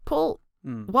Paul,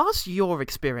 whilst you're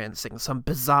experiencing some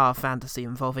bizarre fantasy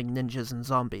involving ninjas and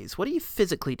zombies, what are you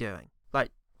physically doing?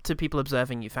 Like, to people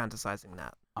observing you fantasizing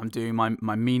that? I'm doing my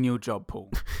menial job, Paul.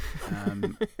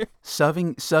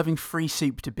 Serving free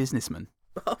soup to businessmen.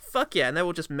 Oh, fuck yeah, and they're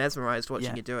all just mesmerised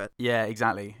watching you do it. Yeah,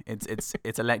 exactly.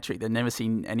 It's electric. They've never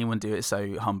seen anyone do it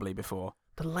so humbly before.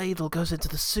 The ladle goes into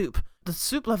the soup. The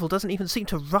soup level doesn't even seem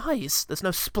to rise. There's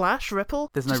no splash, ripple.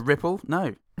 There's no ripple?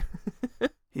 No.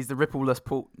 He's the rippleless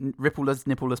Paul. Rippleless,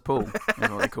 nippleless Paul. Is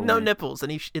what they call No me. nipples, and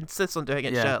he insists on doing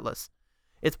it shirtless.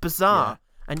 It's bizarre,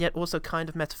 and yet also kind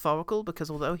of metaphorical,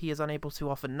 because although he is unable to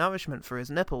offer nourishment for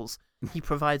his nipples, he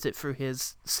provides it through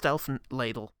his stealth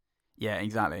ladle. Yeah,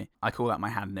 exactly. I call that my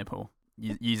hand nipple.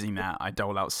 Using that, I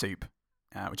dole out soup,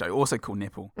 which I also call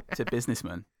nipple, to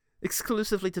businessmen.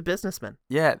 Exclusively to businessmen.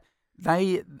 Yeah,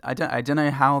 I don't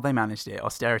know how they managed it.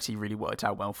 Austerity really worked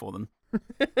out well for them.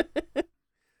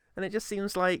 And it just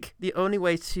seems like the only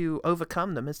way to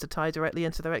overcome them is to tie directly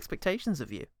into their expectations of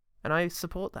you. And I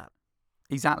support that.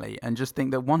 Exactly, and just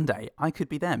think that one day I could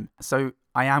be them. So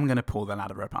I am going to pull the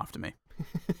ladder up after me.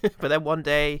 But then one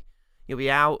day you'll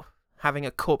be out having a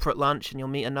corporate lunch and you'll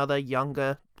meet another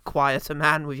younger, quieter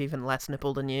man with even less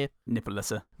nipple than you.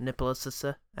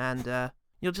 Nipplelesser. And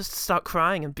you'll just start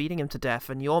crying and beating him to death,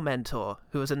 and your mentor,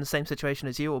 who was in the same situation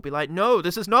as you, will be like, no,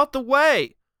 this is not the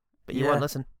way! But you won't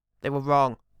listen. They were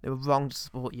wrong. They were wrong to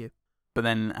support you. But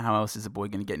then how else is a boy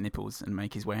going to get nipples and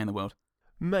make his way in the world?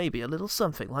 Maybe a little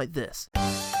something like this.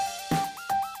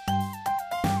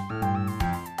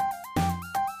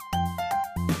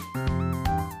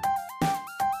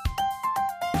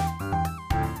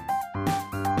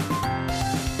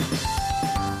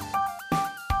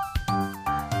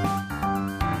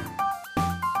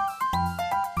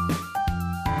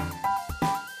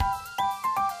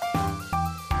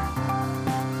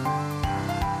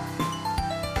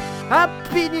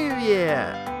 Happy New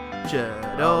Year!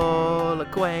 Should all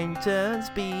acquaintance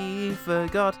be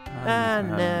forgot and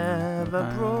never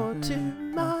brought to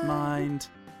mind?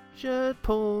 Should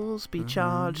Pauls be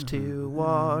charged to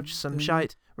watch some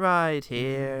shite right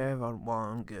here on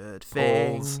One Good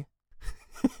Thing?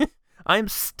 I'm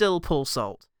still Paul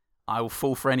Salt. I will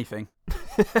fall for anything.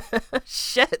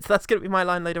 Shit, that's going to be my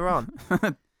line later on.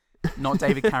 Not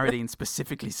David Carradine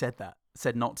specifically said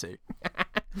not to.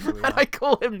 And I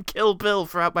call him Kill Bill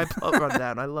throughout my plot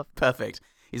rundown. I love Perfect.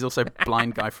 He's also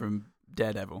blind guy from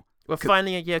Daredevil. We're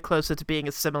finally a year closer to being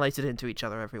assimilated into each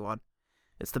other, everyone.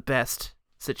 It's the best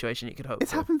situation you could hope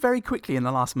It's for. happened very quickly in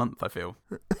the last month, I feel.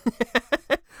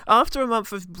 After a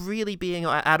month of really being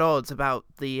at odds about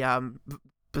the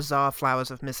bizarre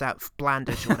flowers of Miss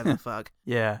Blandish or whatever the fuck.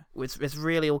 Yeah. It's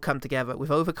really all come together. We've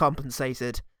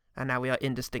overcompensated, and now we are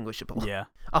indistinguishable. Yeah.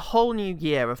 A whole new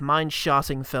year of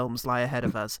mind-sharting films lie ahead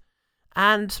of us.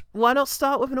 And why not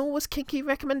start with an Always Kinky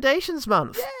Recommendations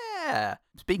month? Yeah.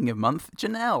 Speaking of month,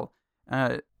 Janelle.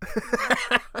 It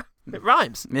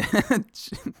rhymes.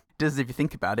 Does if you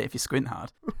think about it, if you squint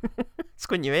hard.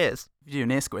 Squint your ears. If you do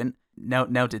an ear squint,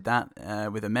 Nell did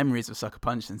that with her memories of Sucker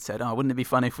Punch and said, oh, wouldn't it be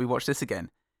fun if we watched this again?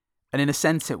 And in a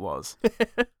sense it was.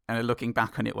 And a looking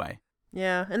back on it way.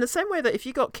 Yeah, in the same way that if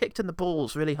you got kicked in the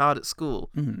balls really hard at school,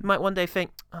 you might one day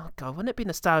think, oh god, wouldn't it be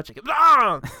nostalgic?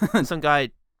 And some guy,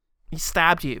 he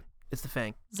stabbed you, is the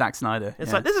thing. Zack Snyder.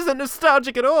 It's like, this isn't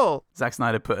nostalgic at all. Zack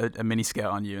Snyder put a mini skirt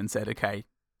on you and said, okay,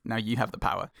 now you have the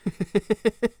power.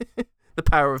 The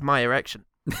power of my erection.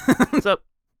 So,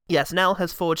 yes, Nell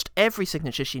has forged every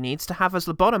signature she needs to have us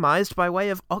lobotomized by way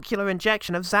of ocular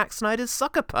injection of Zack Snyder's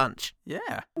Sucker Punch.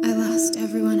 Yeah. I lost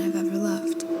everyone I've ever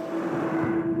loved.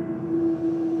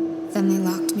 Then they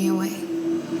locked me away,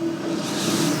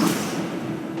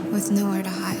 with nowhere to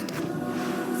hide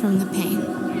from the pain.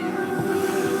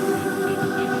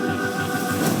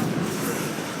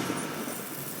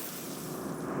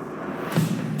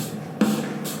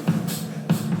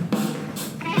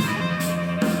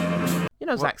 You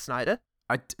know Zack Snyder.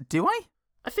 Do I?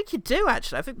 I think you do,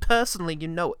 actually. I think personally you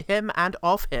know him and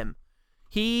of him.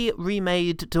 He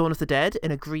remade Dawn of the Dead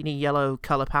in a greeny-yellow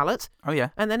colour palette. Oh, yeah.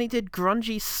 And then he did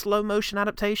grungy slow-motion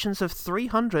adaptations of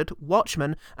 300,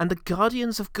 Watchmen, and The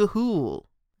Guardians of Ga'Hoole.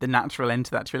 The natural end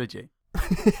to that trilogy.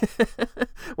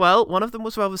 Well, one of them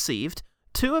was well-received,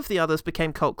 two of the others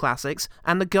became cult classics,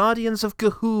 and The Guardians of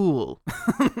Ga'Hoole.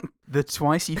 The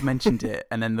twice you've mentioned it,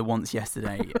 and then the once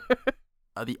yesterday,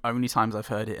 are the only times I've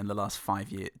heard it in the last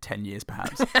 10 years,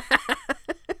 perhaps.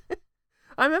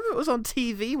 I remember it was on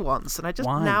TV once, and I just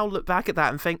Why? now look back at that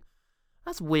and think,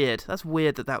 that's weird. That's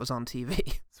weird that was on TV.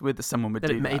 It's weird that someone would That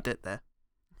do it made that. it there.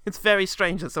 It's very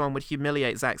strange that someone would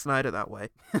humiliate Zack Snyder that way.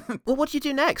 Well, what do you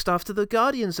do next after the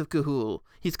Guardians of Ga'Hoole?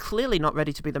 He's clearly not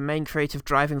ready to be the main creative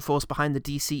driving force behind the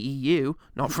DCEU,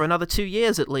 not for another 2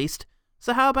 years at least.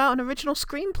 So how about an original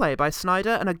screenplay by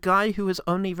Snyder and a guy who has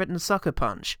only written Sucker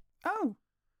Punch? Oh.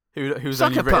 Who's Sucker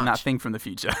only written Punch. that thing from the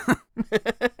future.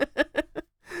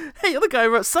 Hey, you're the guy who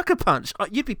wrote Sucker Punch. Oh,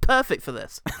 you'd be perfect for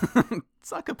this.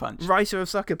 Sucker Punch. Writer of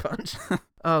Sucker Punch.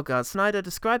 Oh god, Snyder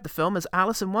described the film as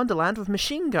Alice in Wonderland with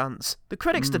machine guns. The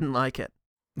critics didn't like it.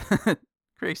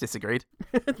 Critics disagreed.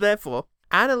 Therefore,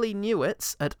 Annalie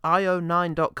Newitz at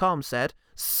io9.com said,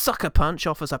 Sucker Punch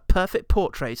offers a perfect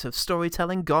portrait of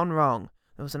storytelling gone wrong.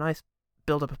 There was a nice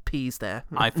build-up of peas there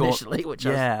initially.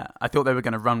 I thought they were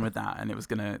going to run with that and it was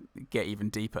going to get even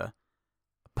deeper.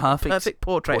 Perfect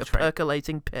portrait of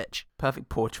percolating pitch. Perfect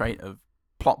portrait of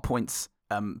plot points,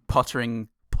 pottering,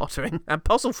 and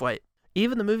Postlethwaite.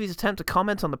 Even the movie's attempt to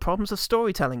comment on the problems of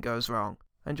storytelling goes wrong.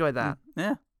 I enjoyed that.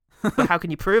 Yeah. But how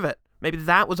can you prove it? Maybe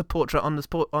that was a portrait on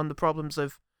the problems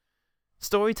of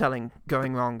storytelling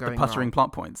going wrong. The puttering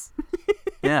plot points.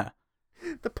 Yeah.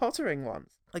 The pottering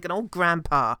ones. Like an old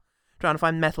grandpa trying to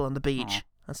find metal on the beach. Aww.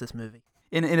 That's this movie.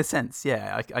 In a sense,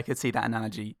 yeah. I could see that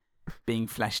analogy being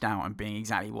fleshed out and being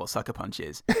exactly what Sucker Punch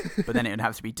is. But then it would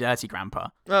have to be Dirty Grandpa.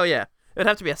 Oh, yeah. It would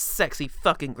have to be a sexy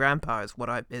fucking grandpa is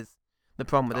the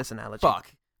problem with this analogy.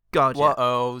 Fuck. God, yeah.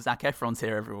 Uh-oh, Zac Efron's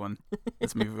here, everyone.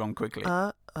 Let's move on quickly.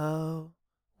 Uh-oh,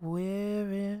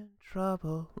 we're in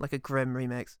trouble. Like a Grimm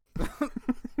remix.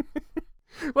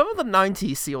 When will the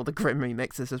 90s see all the Grimm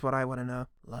remixes is what I want to know.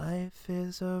 Life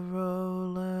is a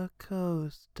roller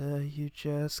coaster, you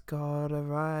just gotta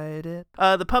ride it.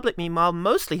 The public, meanwhile,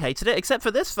 mostly hated it, except for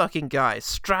this fucking guy.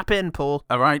 Strap in, Paul.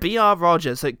 All right. B.R.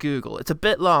 Rogers at Google. It's a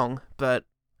bit long, but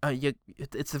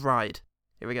it's a ride.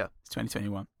 Here we go. It's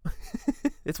 2021.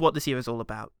 It's what this year is all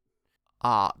about.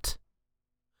 Art.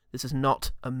 This is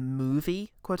not a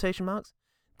movie, quotation marks.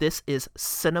 This is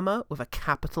cinema with a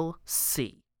capital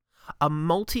C. A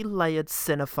multi-layered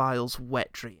cinephile's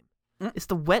wet dream. Is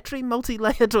the wet dream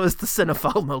multi-layered or is the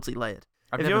cinephile multi-layered?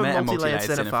 If you're a multi-layered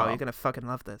cinephile, you're going to fucking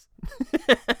love this.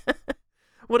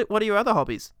 What are your other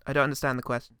hobbies? I don't understand the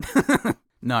question.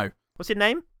 No. What's your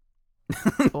name?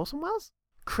 Orson Welles?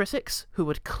 Critics who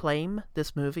would claim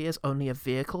this movie is only a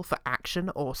vehicle for action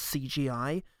or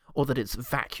CGI, or that it's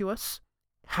vacuous,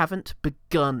 haven't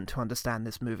begun to understand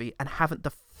this movie and haven't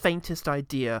the faintest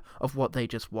idea of what they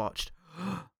just watched.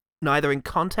 Neither in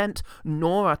content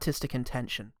nor artistic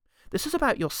intention. This is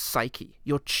about your psyche,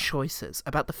 your choices,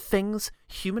 about the things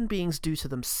human beings do to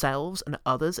themselves and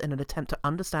others in an attempt to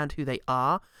understand who they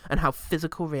are and how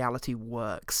physical reality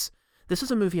works. This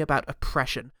is a movie about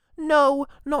oppression. No,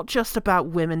 not just about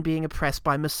women being oppressed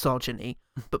by misogyny,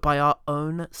 but by our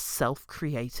own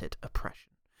self-created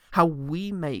oppression. How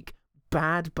we make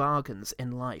bad bargains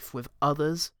in life with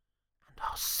others and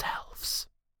ourselves.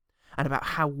 And about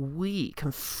how we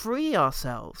can free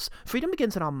ourselves. Freedom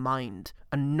begins in our mind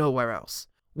and nowhere else.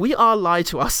 We are lie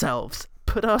to ourselves,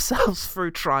 put ourselves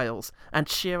through trials, and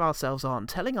cheer ourselves on,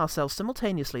 telling ourselves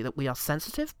simultaneously that we are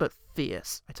sensitive but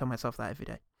fierce. I tell myself that every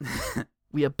day.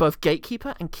 We are both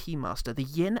gatekeeper and keymaster, the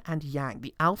yin and yang,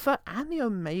 the alpha and the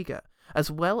omega,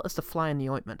 as well as the fly in the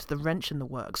ointment, the wrench in the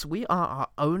works. We are our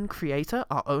own creator,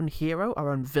 our own hero, our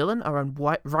own villain, our own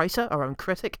writer, our own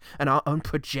critic, and our own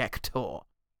projector.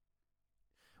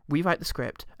 We write the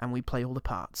script, and we play all the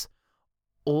parts.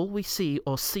 All we see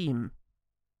or seem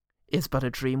is but a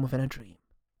dream within a dream.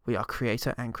 We are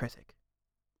creator and critic.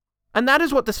 And that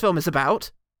is what this film is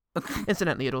about.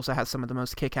 Incidentally, it also has some of the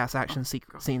most kick-ass action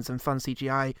scenes and fun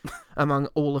CGI among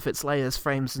all of its layers,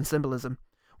 frames, and symbolism.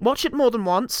 Watch it more than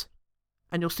once,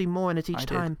 and you'll see more in it each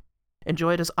time.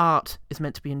 Enjoy it as art is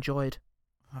meant to be enjoyed.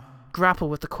 Grapple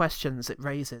with the questions it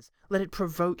raises. Let it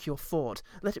provoke your thought.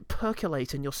 Let it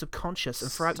percolate in your subconscious and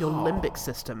throughout your limbic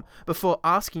system before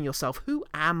asking yourself, who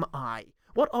am I?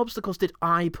 What obstacles did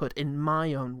I put in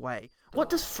my own way? What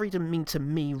does freedom mean to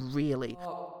me, really?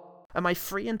 Am I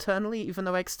free internally, even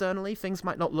though externally things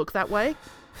might not look that way?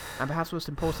 And perhaps most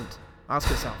important, ask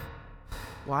yourself,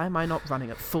 why am I not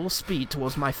running at full speed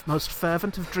towards my most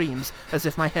fervent of dreams as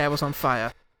if my hair was on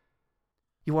fire?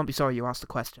 You won't be sorry you asked the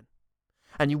question.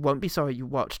 And you won't be sorry you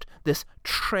watched this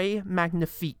très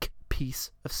magnifique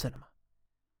piece of cinema.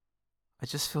 I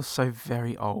just feel so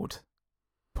very old,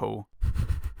 Paul.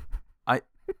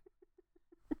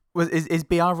 Is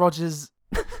B.R. Rogers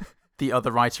the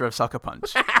other writer of Sucker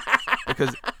Punch?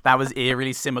 Because that was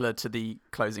eerily similar to the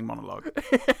closing monologue.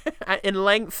 In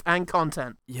length and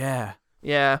content. Yeah.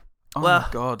 Yeah. Oh my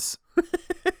God.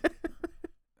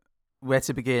 Where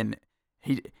to begin?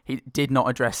 He did not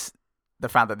address the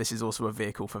fact that this is also a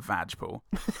vehicle for Vag, Paul.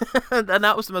 And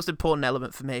that was the most important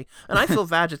element for me. And I feel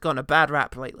Vag has gotten a bad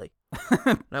rap lately.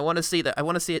 And I want to see that. I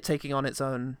want to see it taking on its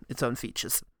own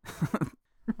features.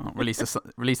 Oh, release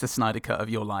the Snyder cut of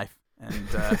your life. And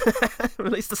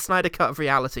release the Snyder cut of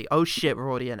reality. Oh shit, we're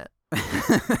already in it.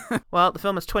 Well, the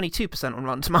film has 22% on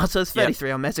Rotten Tomatoes,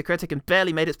 33 on Metacritic, and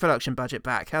barely made its production budget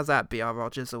back. How's that, B.R.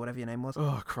 Rogers, or whatever your name was?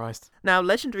 Oh, Christ. Now,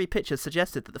 Legendary Pictures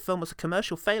suggested that the film was a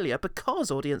commercial failure because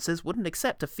audiences wouldn't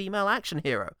accept a female action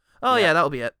hero. Oh, yeah, that'll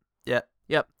be it. Yep.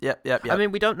 Yep. I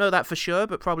mean, we don't know that for sure,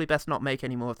 but probably best not make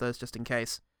any more of those just in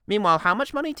case. Meanwhile, how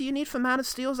much money do you need for Man of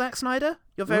Steel, Zack Snyder?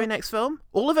 Your very next film?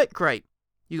 All of it? Great.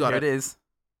 You got it. Here it is.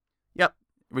 Yep.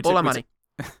 All our money.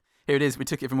 Here it is. We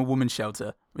took it from a women's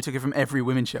shelter. We took it from every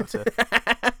women's shelter.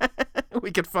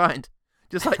 We could find.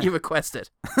 Just like you requested.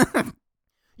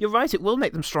 You're right, it will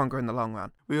make them stronger in the long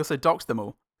run. We also doxed them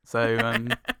all, so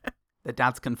their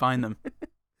dads can find them.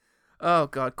 Oh,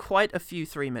 God. Quite a few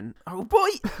 3-min. Oh, boy!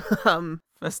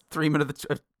 First 3-min of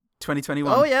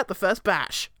 2021. Oh, yeah, the first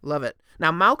batch. Love it.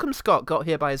 Now, Malcolm Scott got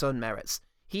here by his own merits.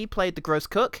 He played the gross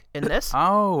cook in this.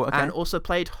 Oh, okay. And also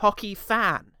played Hockey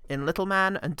Fan in Little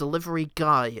Man and Delivery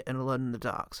Guy in Alone in the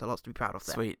Dark. So lots to be proud of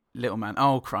there. Sweet. Little Man.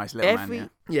 Oh, Christ, Little Man,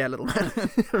 yeah. Little Man.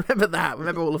 Remember that.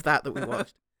 Remember all of that we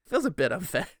watched. Feels a bit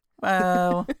unfair.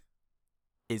 Well,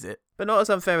 is it? But not as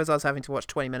unfair as us having to watch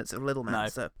 20 minutes of Little Man, No.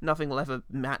 so nothing will ever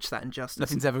match that injustice.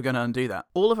 Nothing's ever going to undo that.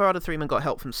 All of our other 3-men got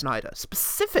help from Snyder.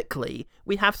 Specifically,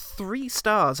 we have 3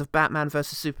 stars of Batman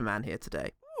vs. Superman here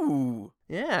today. Ooh.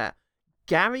 Yeah.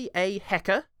 Gary A.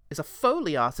 Hecker is a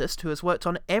Foley artist who has worked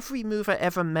on every movie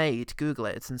ever made. Google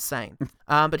it, it's insane.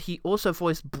 But he also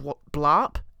voiced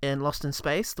Blarp in Lost in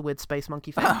Space, the weird space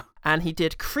monkey thing. And he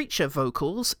did creature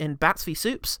vocals in Bats v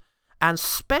Soups and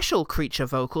special creature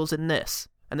vocals in this.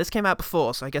 And this came out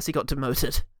before, so I guess he got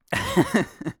demoted. Do you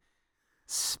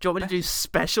want me to do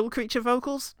special creature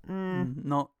vocals?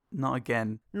 Not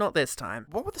again. Not this time.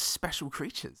 What were the special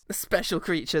creatures? The special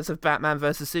creatures of Batman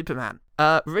vs. Superman.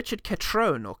 Richard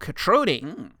Catrone, or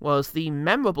Catroni, was the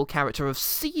memorable character of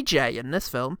CJ in this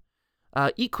film.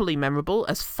 Equally memorable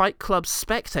as Fight Club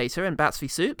spectator in Bats v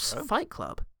Soups. Oh. Fight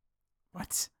Club?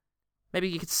 What? Maybe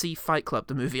you could see Fight Club,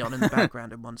 the movie, on in the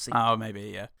background in one scene. Oh, maybe,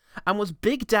 yeah. And was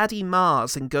Big Daddy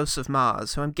Mars in Ghosts of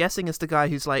Mars, who I'm guessing is the guy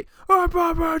who's like... Yeah.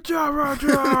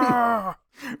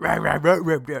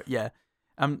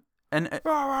 And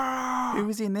who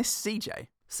was in this? CJ?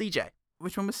 CJ.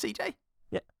 Which one was CJ?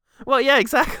 Yeah. Well, yeah,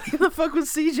 exactly. Who the fuck was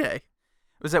CJ?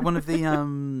 Was that one of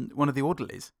the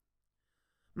orderlies?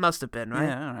 Must have been, right?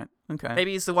 Yeah, all right. Okay.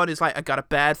 Maybe he's the one who's like, I got a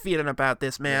bad feeling about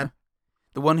this, man. Yeah.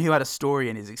 The one who had a story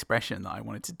in his expression that I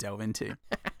wanted to delve into.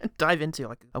 Dive into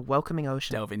like a welcoming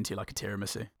ocean. Delve into like a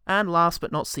tiramisu. And last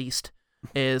but not least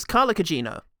is Carla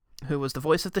Gugino, who was the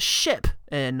voice of the ship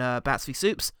in Bats v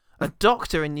Soups, a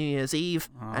doctor in New Year's Eve,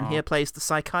 and here plays the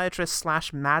psychiatrist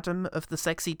 / madam of the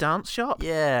sexy dance shop.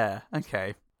 Yeah,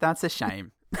 okay. That's a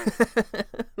shame.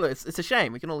 Look, it's a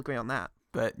shame. We can all agree on that.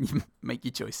 But you make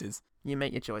your choices. You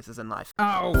make your choices in life.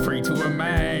 Oh, free to a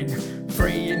man,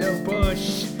 free in the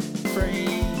bush, free,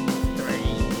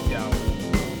 yo.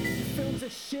 Film's a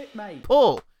shit, mate.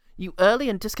 Paul, you early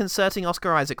and disconcerting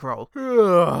Oscar Isaac role.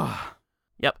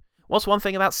 Yep. What's one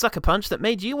thing about Sucker Punch that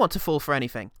made you want to fall for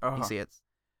anything? You see it.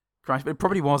 Christ, but it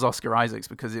probably was Oscar Isaacs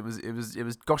because it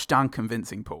was gosh darn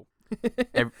convincing, Paul.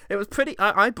 It was pretty.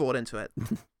 I bought into it.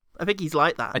 I think he's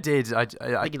like that. I did. I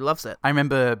think he loves it. I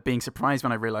remember being surprised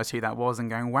when I realised who that was and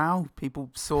going, wow,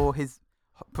 people saw his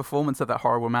performance of that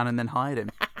horrible man and then hired him.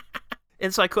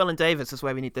 Inside Quillen Davis is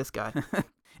where we need this guy.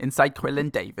 Inside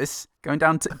Quillen Davis, going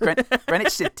down to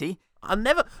Greenwich City. I'll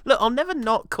never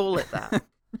not call it that.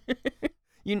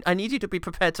 I need you to be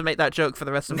prepared to make that joke for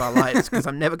the rest of our lives because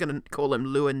I'm never going to call him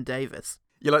Llewyn Davis.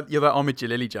 You're that Omid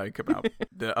Jalili joke about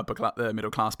the middle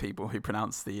class people who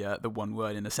pronounce the one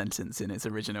word in a sentence in its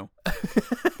original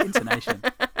intonation.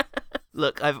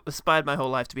 Look, I've aspired my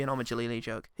whole life to be an Omid Jalili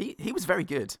joke. He was very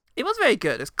good. It was very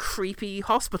good as creepy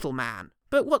hospital man.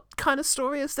 But what kind of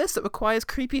story is this that requires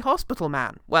creepy hospital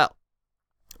man? Well,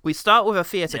 we start with a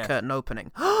theatre curtain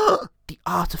opening. The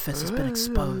artifice has been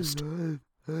exposed.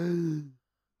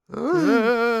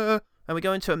 And we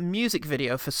go into a music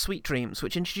video for Sweet Dreams,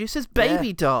 which introduces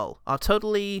Baby Doll, our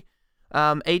totally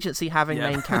agency-having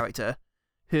main character,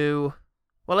 who,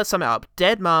 well, let's sum it up.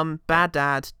 Dead mum, bad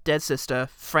dad, dead sister,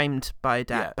 framed by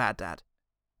bad dad.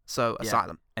 So,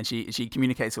 asylum. And she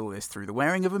communicates all this through the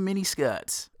wearing of a mini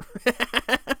skirt.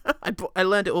 I I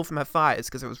learned it all from her thighs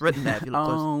because it was written there. If you look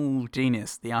close. Oh,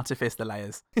 genius! The artifice, the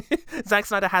layers. Zack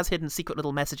Snyder has hidden secret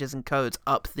little messages and codes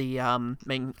up the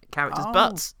main characters' Oh.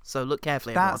 butts, so look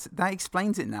carefully. That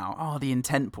explains it now. Oh, the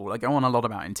intent, Paul. I go on a lot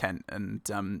about intent, and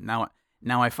now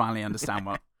I finally understand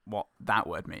what that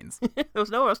word means. There was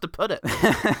nowhere else to put it.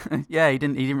 Yeah, he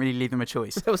didn't really leave them a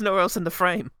choice. There was nowhere else in the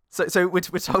frame. So we're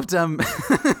told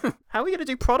How are we going to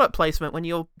do product placement when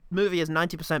your movie is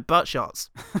 90% butt shots?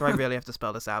 Do I really have to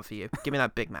spell this out for you? Give me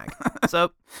that Big Mac.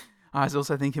 So, I was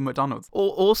also thinking McDonald's.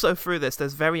 also through this,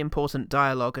 there's very important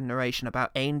dialogue and narration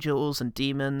about angels and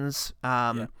demons,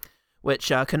 which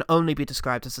can only be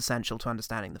described as essential to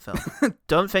understanding the film.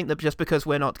 Don't think that just because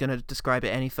we're not going to describe it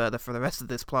any further for the rest of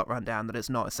this plot rundown that it's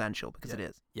not essential, because it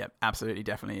is. Yep, absolutely,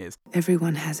 definitely is.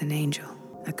 Everyone has an angel,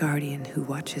 a guardian who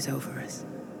watches over us.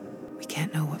 We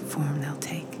can't know what form they'll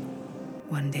take.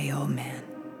 One day, old man.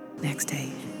 Next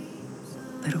day,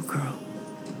 little girl.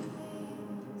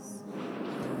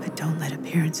 But don't let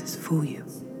appearances fool you.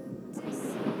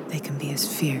 They can be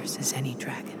as fierce as any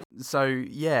dragon. So,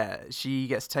 yeah, she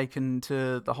gets taken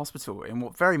to the hospital in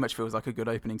what very much feels like a good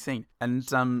opening scene. And,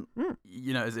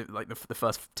 you know, as if like the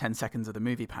first 10 seconds of the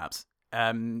movie, perhaps.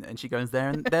 And she goes there,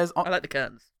 and there's... I like the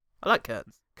curtains. I like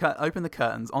curtains. Open the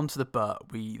curtains onto the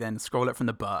butt. We then scroll up from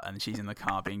the butt, and she's in the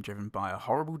car being driven by a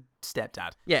horrible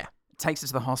stepdad. Yeah. Takes her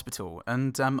to the hospital,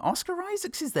 and Oscar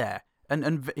Isaacs is there.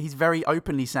 And he's very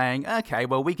openly saying, okay,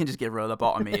 well, we can just give her a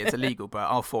lobotomy. It's illegal, but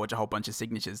I'll forge a whole bunch of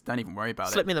signatures. Don't even worry about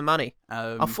Slip me the money.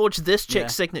 I'll forge this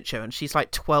chick's signature, and she's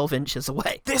like 12 inches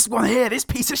away. This one here, this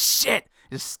piece of shit.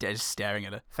 Just staring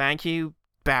at her. Thank you,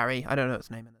 Barry. I don't know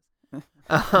his name in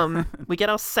this. We get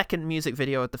our second music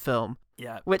video of the film.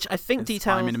 Yeah. Which I think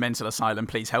details... I'm in a mental asylum,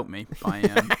 please help me, by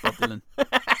Bob Dylan.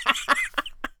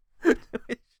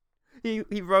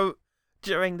 he wrote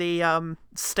during the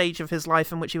stage of his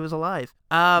life in which he was alive.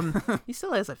 He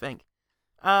still is, I think.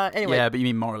 Anyway. Yeah, but you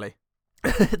mean morally.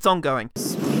 It's ongoing.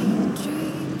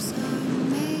 Dreams are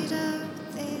made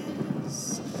of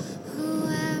this. Who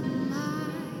am I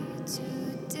to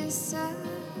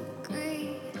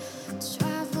disagree?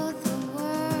 Travel the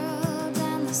world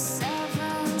and the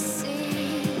seven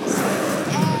seas.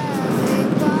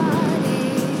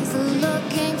 Everybody's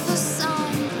looking for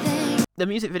something. The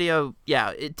music video,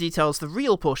 it details the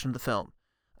real portion of the film.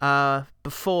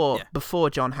 Before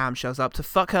John Hamm shows up to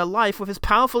fuck her life with his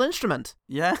powerful instrument.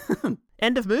 Yeah.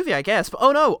 End of movie, I guess. But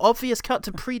oh no, obvious cut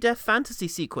to pre-death fantasy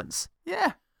sequence.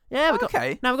 Yeah. Yeah, we've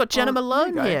got Jenna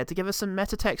Malone there you go. here to give us some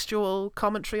metatextual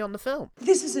commentary on the film.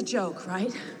 This is a joke,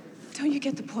 right? Don't you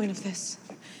get the point of this?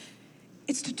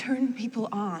 It's to turn people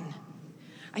on.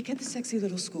 I get the sexy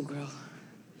little schoolgirl.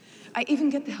 I even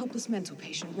get the helpless mental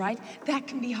patient, right? That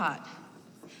can be hot.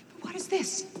 But what is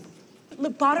this?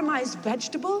 Lobotomized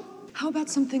vegetable? How about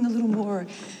something a little more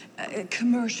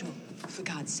commercial, for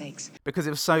God's sakes? Because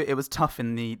it was tough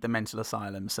in the mental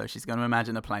asylum, so she's going to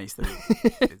imagine a place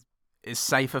that is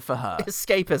safer for her.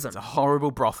 Escapism. It's a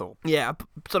horrible brothel. Yeah,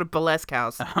 sort of burlesque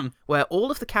house, where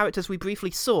all of the characters we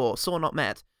briefly saw not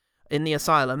met, in the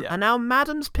asylum are now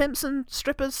madams, pimps, and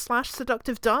strippers /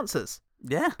 seductive dancers.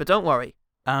 Yeah. But don't worry,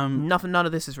 none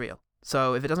of this is real.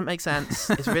 So if it doesn't make sense,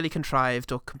 it's really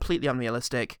contrived or completely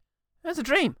unrealistic. It's a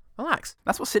dream. Relax.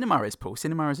 That's what cinema is, Paul.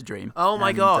 Cinema is a dream. Oh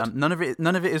my God. None of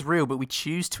it is real, but we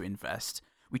choose to invest.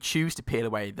 We choose to peel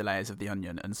away the layers of the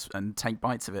onion and take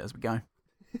bites of it as we go.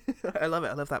 I love it.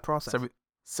 I love that process.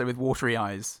 So with watery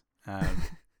eyes,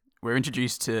 we're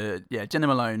introduced to Jenna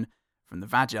Malone from the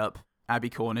Vag Up,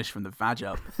 Abby Cornish from the Vag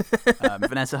Up,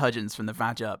 Vanessa Hudgens from the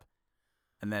Vag Up,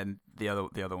 and then the other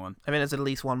one. I mean, there's at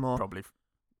least one more. Probably.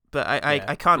 But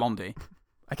I can't. Blondie.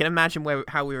 I can imagine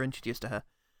how we were introduced to her.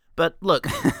 But look,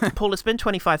 Paul, it's been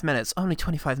 25 minutes. Only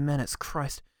 25 minutes,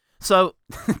 Christ. So,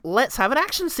 let's have an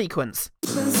action sequence.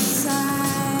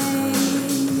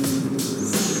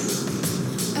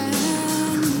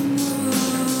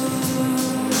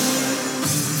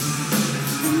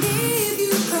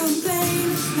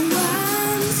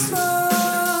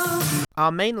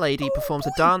 Our main lady performs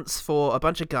a dance for a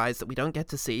bunch of guys that we don't get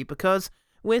to see because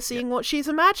we're seeing what she's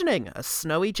imagining, a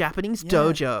snowy Japanese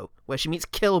dojo where she meets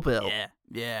Kill Bill.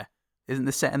 Yeah. Isn't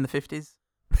this set in the 50s?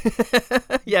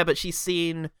 Yeah, but she's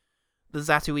seen the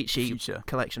Zatoichi Future.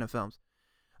 collection of films.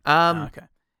 Okay.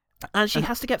 And she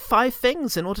has to get 5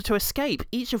 things in order to escape,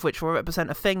 each of which will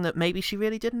represent a thing that maybe she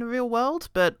really did in the real world,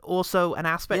 but also an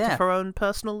aspect of her own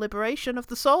personal liberation of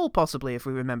the soul, possibly, if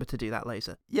we remember to do that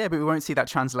later. Yeah, but we won't see that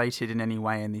translated in any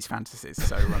way in these fantasies,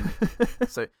 so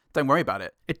don't worry about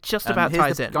it. It just about here's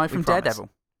ties the in. guy from Daredevil.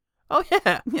 Oh,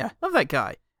 yeah. Yeah. Love that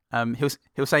guy.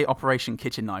 He'll say Operation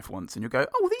Kitchen Knife once, and you'll go,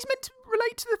 oh, are these meant to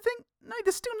relate to the thing? No,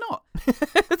 they're still not.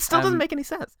 It still doesn't make any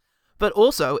sense. But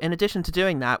also, in addition to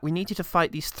doing that, we need you to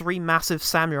fight these 3 massive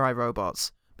samurai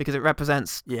robots because it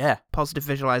represents positive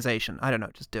visualization. I don't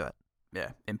know, just do it.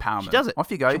 Yeah, empowerment. She does it.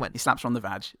 Off you go. She wins. He slaps her on the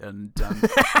vag and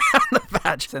The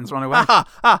badge. sends her on her way.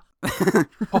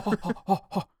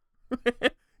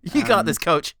 You got this,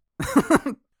 coach.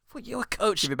 Well, you're a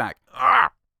coach. Give it back.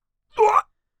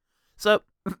 So,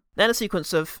 then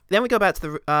we go back to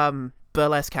the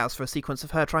burlesque house for a sequence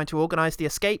of her trying to organize the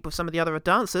escape with some of the other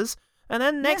dancers, and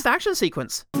then next action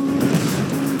sequence.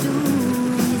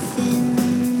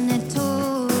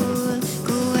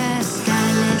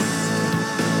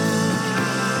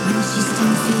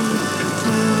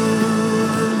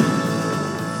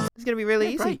 It's going to be really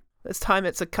easy. Great. This time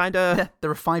it's a kind of... There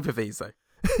are 5 of these, though.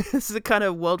 This is a kind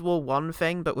of World War I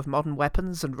thing, but with modern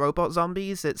weapons and robot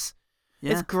zombies. It's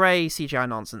grey CGI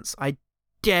nonsense. I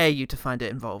dare you to find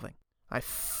it involving. I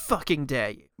fucking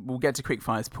dare you. We'll get to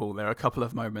Quickfire's pool. There are a couple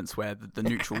of moments where the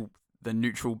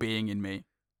neutral being in me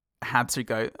had to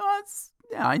go,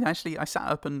 I sat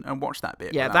up and watched that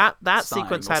bit. Yeah, that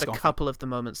sequence had a couple of the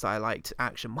moments that I liked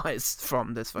action-wise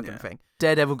from this fucking thing.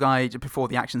 Daredevil guy, before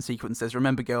the action sequence, says,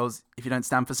 "Remember, girls, if you don't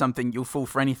stand for something, you'll fall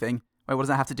for anything." Wait, what does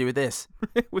that have to do with this?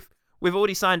 We've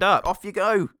already signed up. Off you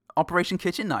go. Operation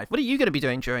Kitchen Knife. What are you going to be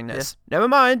doing during this? Yeah. Never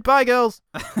mind. Bye, girls.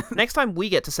 Next time we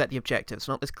get to set the objectives,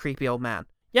 not this creepy old man.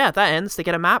 Yeah, that ends. They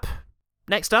get a map.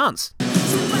 Next dance.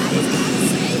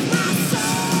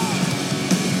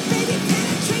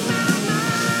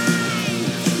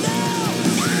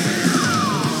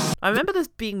 I remember there's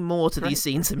being more to these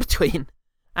scenes in between,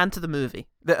 and to the movie.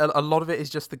 A lot of it is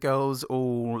just the girls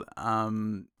all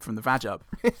from the vag up,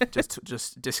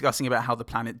 just discussing about how the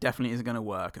planet definitely isn't going to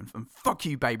work, and fuck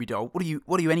you, baby doll. What are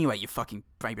you anyway? You fucking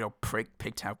baby doll prick,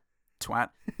 pigtail twat.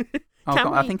 Oh God,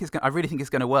 I really think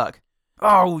it's going to work.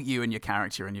 Oh, you and your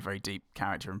character and your very deep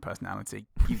character and personality.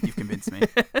 You've convinced me.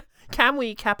 Can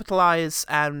we capitalize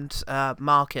and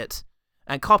market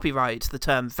and copyright the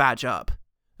term vag up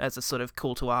as a sort of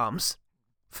call to arms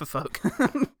for folk?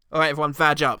 All right, everyone,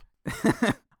 vag up.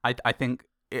 I think,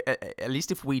 at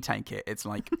least if we take it, it's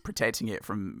like protecting it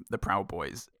from the Proud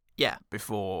Boys. Yeah.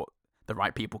 Before the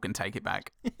right people can take it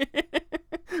back.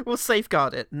 We'll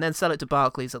safeguard it and then sell it to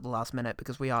Barclays at the last minute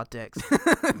because we are dicks.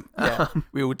 Yeah.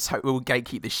 We will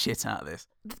gatekeep the shit out of this.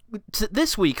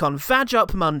 This week on Vag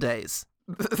Up Mondays,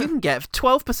 you can get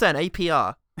 12%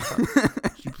 APR.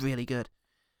 It's really good.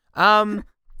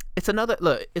 It's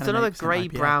another grey,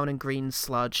 brown, and green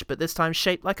sludge, but this time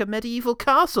shaped like a medieval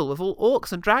castle with all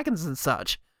orcs and dragons and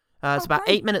such. It's about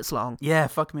 8 minutes long. Yeah,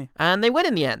 fuck me. And they win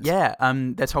in the end. Yeah,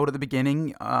 they're told at the beginning,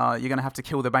 you're going to have to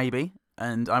kill the baby.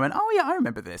 And I went, oh yeah, I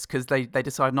remember this, because they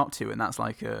decide not to, and that's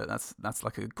like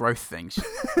a growth thing.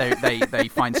 they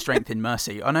find strength in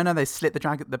mercy. Oh no, they slit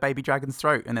the baby dragon's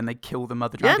throat, and then they kill the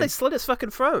mother dragon. Yeah, they slit its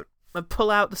fucking throat and pull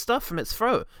out the stuff from its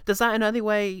throat. Does that in any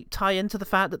way tie into the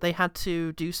fact that they had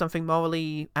to do something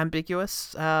morally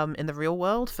ambiguous in the real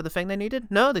world for the thing they needed?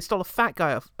 No, they stole a fat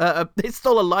guy off. They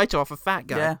stole a lighter off a fat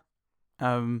guy.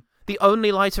 Yeah. The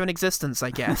only lighter in existence, I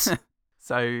guess.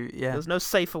 So, yeah. There's no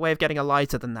safer way of getting a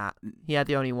lighter than that. He had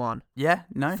the only one. Yeah,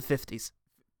 no. The 50s.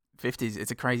 50s, it's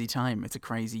a crazy time. It's a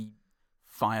crazy,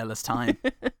 fireless time.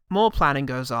 More planning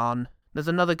goes on. There's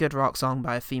another good rock song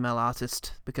by a female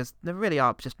artist, because there really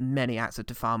are just many acts of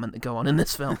defilement that go on in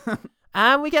this film.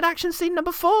 And we get action scene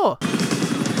number 4.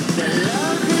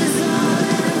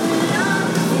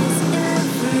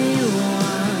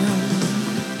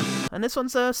 And this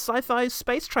one's a sci-fi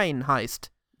space train heist.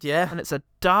 Yeah. And it's a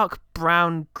dark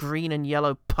brown, green, and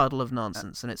yellow puddle of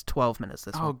nonsense, and it's 12 minutes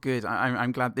this one. Oh, good.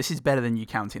 I'm glad. This is better than you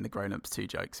counting the grown-ups 2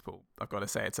 jokes, Paul. I've got to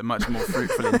say, it's a much more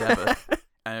fruitful endeavour.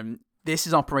 This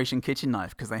is Operation Kitchen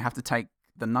Knife, because they have to take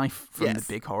the knife from the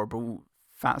big, horrible,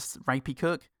 fat, rapey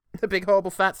cook. The big, horrible,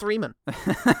 fat three-man.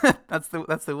 That's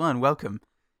the one. Welcome.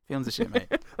 Films are shit, mate.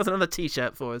 That's another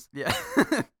T-shirt for us. Yeah.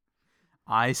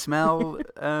 I smell...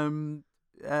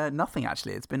 nothing,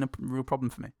 actually. It's been a real problem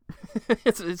for me.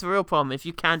 It's a real problem. If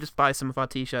you can just buy some of our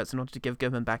T-shirts in order to give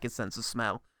Goodman back his sense of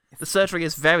smell. The surgery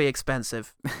is very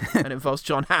expensive and involves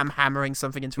John Hamm hammering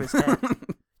something into his head.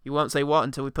 You won't say what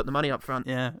until we put the money up front.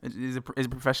 Yeah, he's a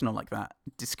professional like that.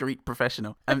 Discreet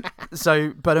professional.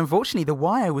 But unfortunately, the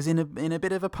wire was in a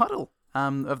bit of a puddle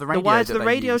of the radio. The wire to the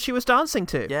radio she was dancing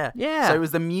to. Yeah. So it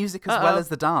was the music as well as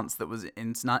the dance that was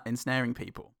ensnaring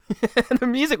people. The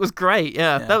music was great.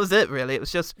 Yeah, that was it. Really, it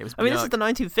was just. This is the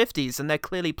 1950s, and they're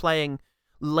clearly playing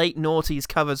late noughties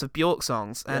covers of Bjork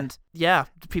songs, and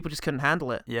people just couldn't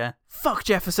handle it. Yeah. Fuck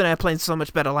Jefferson Airplane's so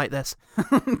much better like this.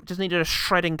 Just needed a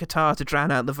shredding guitar to drown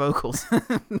out the vocals.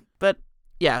 But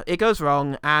yeah, it goes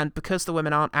wrong, and because the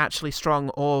women aren't actually strong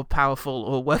or powerful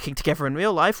or working together in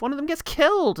real life, one of them gets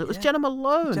killed. It was Jenna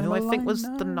Malone, Jenna who I think Malone, was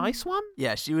no. the nice one.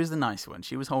 Yeah, she was the nice one.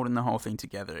 She was holding the whole thing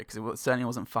together because it certainly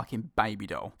wasn't fucking Baby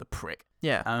Doll, the prick.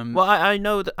 Yeah. Um, Well, I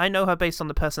know her based on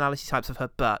the personality types of her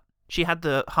butt. She had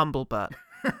the humble butt.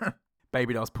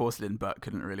 Baby Doll's porcelain butt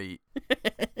couldn't really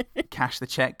cash the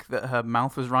check that her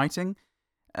mouth was writing.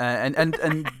 And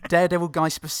Daredevil guy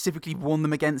specifically warned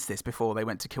them against this before they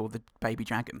went to kill the baby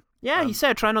dragon. Yeah, he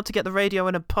said, try not to get the radio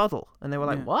in a puddle. And they were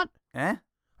like, Yeah. what? Eh?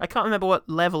 I can't remember what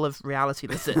level of reality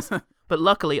this is. But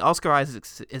luckily, Oscar Isaac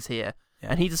is here. Yeah.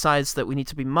 And he decides that we need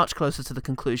to be much closer to the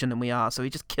conclusion than we are. So he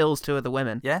just kills 2 of the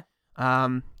women. Yeah?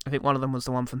 I think one of them was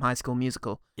the one from High School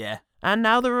Musical. Yeah. And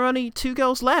now there are only 2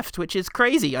 girls left, which is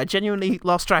crazy. I genuinely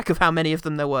lost track of how many of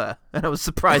them there were. And I was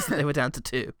surprised that they were down to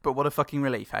 2. But what a fucking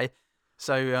relief, hey?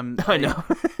 So I know.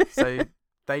 so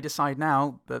they decide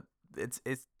now that it's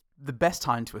the best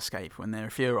time to escape when there are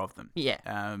fewer of them. Yeah.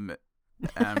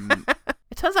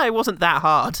 It turns out it wasn't that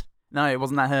hard. No, it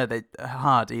wasn't that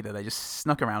hard either. They just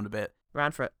snuck around a bit.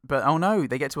 Ran for it. But oh no,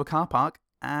 they get to a car park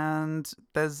and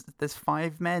there's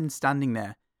 5 men standing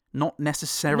there, not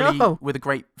necessarily with a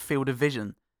great field of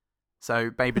vision.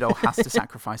 So Baby Doll has to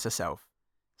sacrifice herself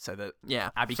so that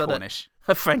Abby Cornish,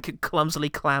 her friend, could clumsily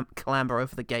clamber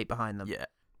over the gate behind them. Yeah.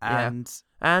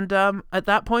 And at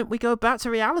that point we go back to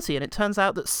reality, and it turns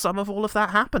out that some of all of that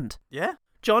happened. Yeah.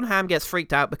 John Hamm gets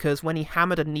freaked out because when he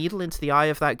hammered a needle into the eye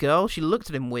of that girl, she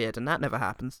looked at him weird, and that never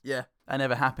happens. Yeah, that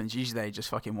never happens. Usually they just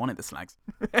fucking wanted the slags.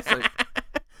 So,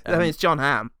 I mean, it's John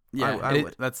Hamm. Yeah, I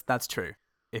would. That's true.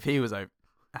 If he was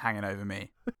hanging over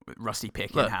me with rusty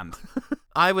pick Look, in hand,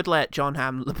 I would let John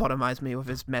Hamm lobotomize me with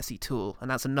his messy tool, and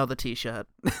that's another T-shirt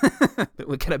that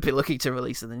we're going to be looking to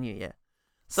release in the new year.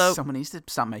 So someone needs to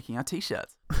start making our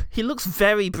T-shirts. He looks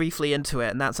very briefly into it,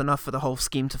 and that's enough for the whole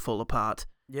scheme to fall apart.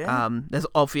 Yeah. There's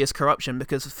obvious corruption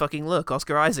because fucking look,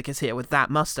 Oscar Isaac is here with that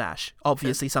mustache.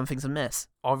 Obviously something's amiss.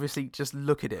 Obviously, just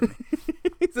look at him.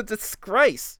 He's a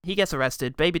disgrace. He gets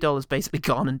arrested. Baby Doll is basically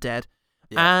gone and dead.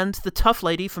 Yeah. And the tough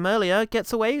lady from earlier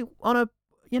gets away on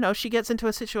she gets into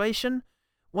a situation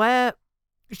where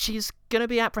she's going to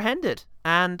be apprehended.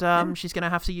 And she's going to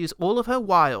have to use all of her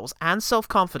wiles and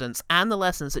self-confidence and the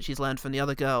lessons that she's learned from the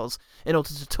other girls in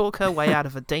order to talk her way out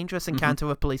of a dangerous encounter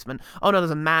with policemen. Oh no,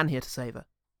 there's a man here to save her.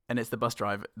 And it's the bus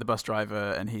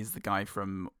driver, and he's the guy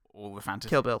from all the fantasy.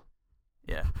 Kill Bill.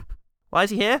 Yeah. Why is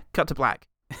he here? Cut to black.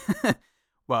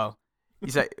 Well,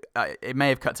 you say it may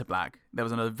have cut to black. There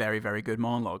was another very, very good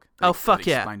monologue. Fuck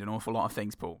yeah! Explained an awful lot of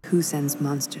things, Paul. Who sends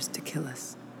monsters to kill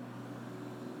us,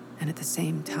 and at the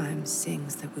same time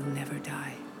sings that we'll never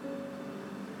die?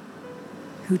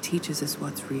 Who teaches us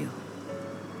what's real,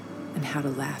 and how to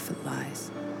laugh at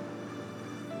lies?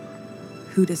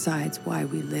 Who decides why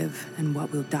we live and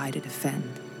what we'll die to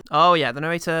defend? Oh yeah, the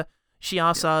narrator, she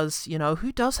asks us,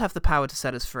 who does have the power to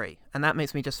set us free? And that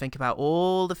makes me just think about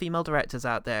all the female directors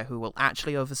out there who will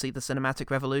actually oversee the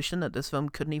cinematic revolution that this film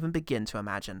couldn't even begin to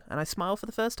imagine. And I smile for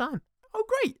the first time. Oh,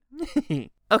 great.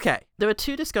 Okay, there are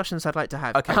 2 discussions I'd like to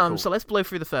have. Okay, cool. So let's blow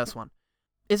through the first one.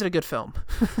 Is it a good film?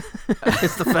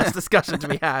 It's the first discussion to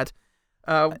be had.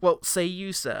 Well, say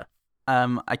you, sir.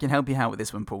 I can help you out with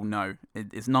this one, Paul. No,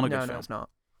 it's not a good film. No, it's not.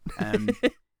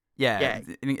 Yeah.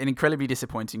 An incredibly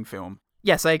disappointing film.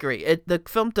 Yes, I agree. The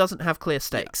film doesn't have clear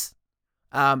stakes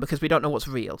because we don't know what's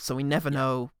real, so we never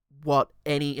know what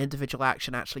any individual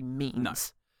action actually means. No.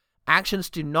 Actions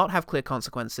do not have clear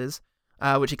consequences,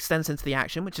 which extends into the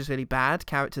action, which is really bad.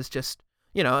 Characters just,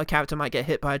 a character might get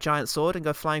hit by a giant sword and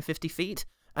go flying 50 feet,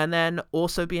 and then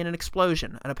also be in an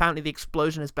explosion. And apparently the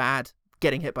explosion is bad.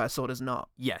 Getting hit by a sword is not.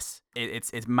 Yes,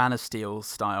 it's Man of Steel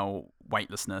style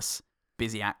weightlessness,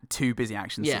 too busy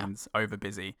action scenes, over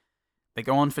busy. They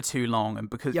go on for too long,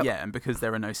 and because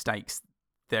there are no stakes,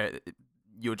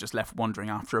 you're just left wondering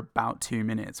after about 2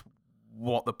 minutes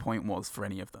what the point was for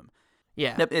any of them.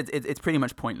 Yeah, it's pretty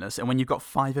much pointless. And when you've got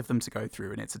 5 of them to go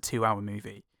through, and it's a 2-hour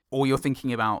movie, all you're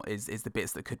thinking about is the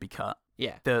bits that could be cut.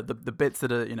 Yeah, the bits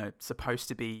that are supposed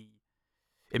to be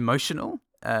emotional,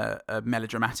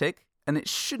 melodramatic. And it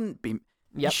shouldn't be.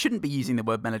 You shouldn't be using the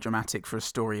word melodramatic for a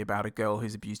story about a girl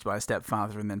who's abused by a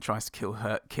stepfather and then tries to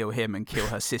kill him and kill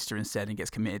her sister instead, and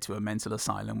gets committed to a mental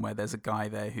asylum where there's a guy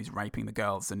there who's raping the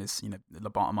girls and is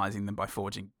lobotomizing them by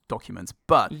forging documents.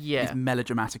 But it's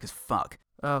melodramatic as fuck.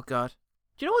 Oh god.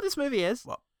 Do you know what this movie is?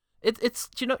 What? It's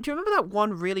do you remember that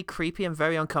one really creepy and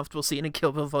very uncomfortable scene in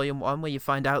Kill Bill Volume 1 where you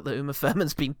find out that Uma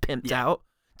Thurman's been pimped out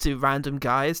to random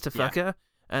guys to fuck her?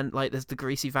 And, there's the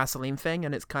greasy Vaseline thing,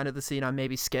 and it's kind of the scene I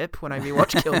maybe skip when I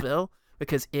rewatch Kill Bill,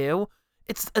 because, ew.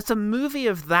 it's a movie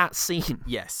of that scene.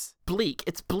 Yes. Bleak.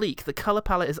 It's bleak. The color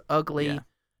palette is ugly. Yeah.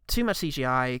 Too much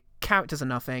CGI. Characters are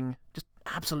nothing. Just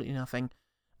absolutely nothing.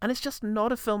 And it's just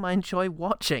not a film I enjoy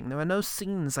watching. There are no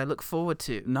scenes I look forward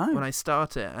to No. when I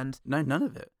start it, and No, none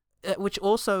of it. which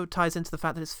also ties into the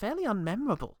fact that it's fairly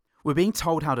unmemorable. We're being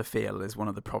told how to feel is one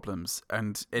of the problems,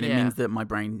 and it Yeah. means that my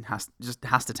brain has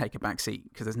to take a back seat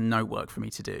because there's no work for me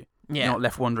to do. Yeah. You're not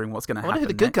left wondering what's going to I happen wonder who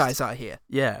the good next. guys are here.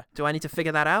 Yeah. Do I need to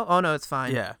figure that out? Oh no, it's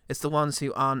fine. Yeah. It's the ones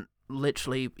who aren't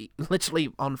literally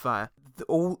on fire.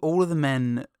 All of the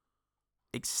men,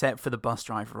 except for the bus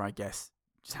driver, I guess,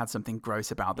 just had something gross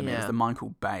about them. It was Yeah. the Michael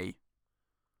Bay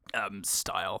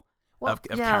style of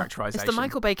yeah, characterization. It's the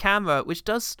Michael Bay camera, which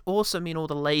does also mean all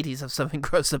the ladies have something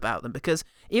gross about them, because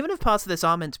even if parts of this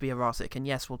are meant to be erotic, and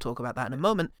yes, we'll talk about that in a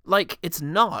moment, like, it's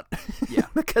not. Yeah.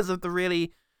 Because of the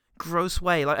really gross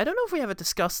way. Like, I don't know if we ever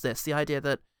discussed this, the idea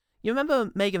that, you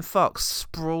remember Megan Fox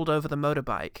sprawled over the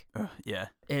motorbike Yeah.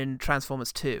 in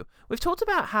Transformers 2? We've talked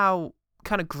about how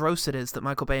kind of gross it is that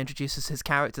Michael Bay introduces his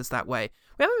characters that way.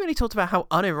 We haven't really talked about how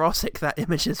unerotic that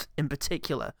image is in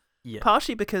particular. Yeah.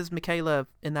 Partially because Michaela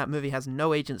in that movie has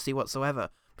no agency whatsoever,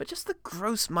 but just the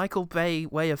gross Michael Bay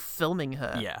way of filming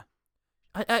her. Yeah.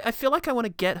 I feel like I want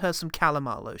to get her some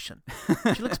calamar lotion.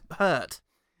 She looks hurt.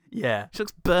 Yeah. She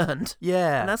looks burned.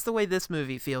 Yeah. And that's the way this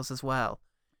movie feels as well.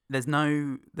 There's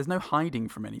no hiding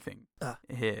from anything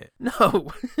here.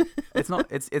 No. It's not.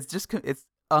 It's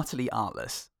utterly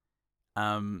artless.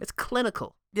 It's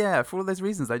clinical. Yeah, for all those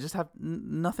reasons, I just have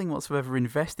nothing whatsoever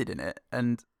invested in it,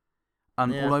 and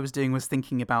Yeah. all I was doing was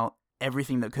thinking about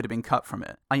everything that could have been cut from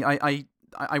it.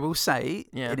 I will say,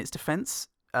 Yeah. in its defense,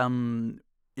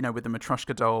 with the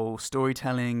Matryoshka doll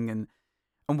storytelling and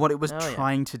what it was Oh, yeah.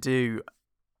 trying to do,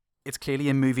 it's clearly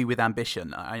a movie with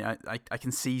ambition. I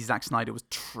can see Zack Snyder was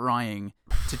trying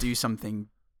to do something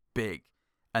big.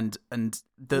 And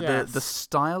the Yes.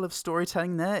 style of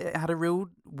storytelling there, it had a real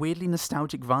weirdly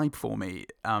nostalgic vibe for me,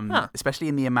 especially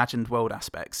in the imagined world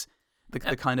aspects, the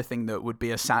kind of thing that would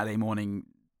be a Saturday morning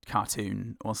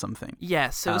cartoon or something.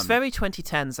 Yes, it was very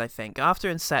 2010s, I think. After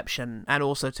Inception, and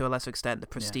also to a lesser extent, The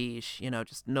Prestige,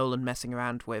 just Nolan messing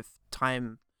around with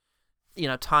time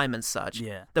and such.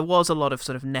 Yeah. There was a lot of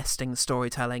sort of nesting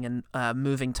storytelling and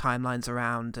moving timelines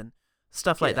around and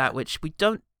stuff like Yeah. that, which we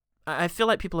don't... I feel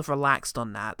like people have relaxed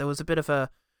on that. There was a bit of a,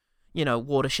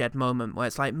 watershed moment where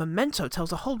it's like, Memento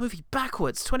tells the whole movie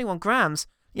backwards, 21 grams,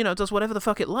 does whatever the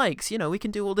fuck it likes, we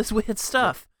can do all this weird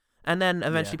stuff. And then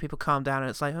eventually people calm down and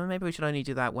it's like, maybe we should only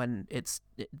do that when it's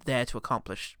there to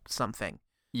accomplish something.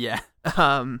 Yeah.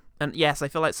 And yes, I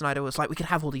feel like Snyder was like, we could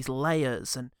have all these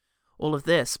layers and all of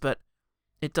this, but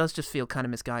it does just feel kind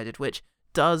of misguided, which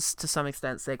does, to some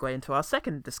extent, segue into our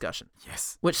second discussion.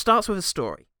 Yes. Which starts with a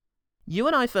story. You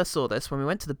and I first saw this when we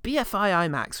went to the BFI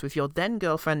IMAX with your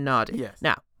then-girlfriend Nadia. Yes.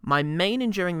 Now, my main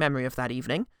enduring memory of that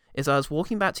evening is I was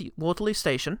walking back to Waterloo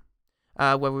Station,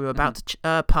 where we were about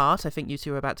to part. I think you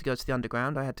two were about to go to the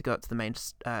Underground. I had to go up to the main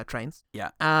trains.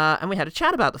 Yeah. And we had a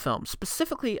chat about the film,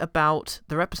 specifically about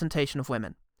the representation of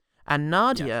women. And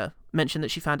Nadia mentioned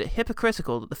that she found it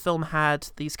hypocritical that the film had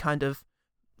these kind of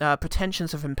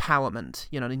pretensions of empowerment,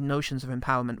 the notions of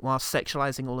empowerment, while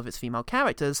sexualizing all of its female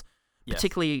characters,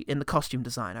 particularly in the costume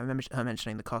design. I remember her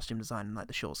mentioning the costume design and,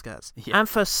 the short skirts. Yeah. And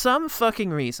for some fucking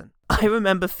reason, I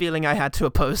remember feeling I had to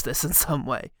oppose this in some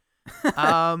way.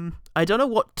 I don't know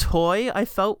what toy I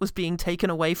felt was being taken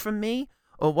away from me,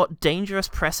 or what dangerous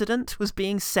precedent was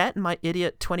being set in my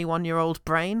idiot 21-year-old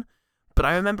brain, but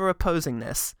I remember opposing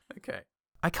this. Okay.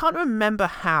 I can't remember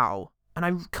how, and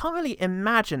I can't really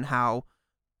imagine how,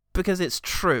 because it's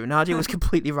true. Nadia was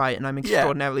completely right, and I'm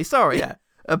extraordinarily sorry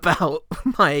about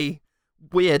my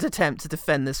weird attempt to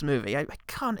defend this movie. I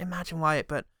can't imagine why,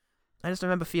 but I just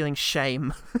remember feeling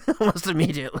shame almost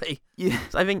immediately. Yeah.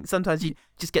 So I think sometimes you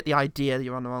just get the idea that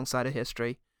you're on the wrong side of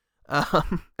history.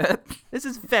 This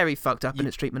is very fucked up in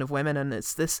its treatment of women, and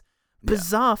it's this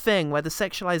bizarre thing where the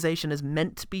sexualization is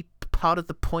meant to be part of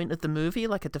the point of the movie,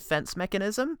 like a defense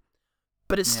mechanism,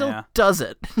 but it still does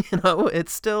it.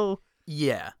 It's still...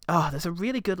 Yeah. Oh, there's a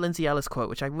really good Lindsay Ellis quote,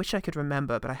 which I wish I could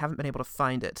remember, but I haven't been able to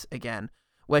find it again,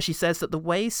 where she says that the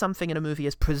way something in a movie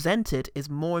is presented is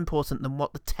more important than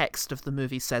what the text of the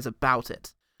movie says about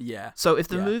it. Yeah. So if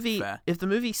the fair.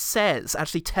 movie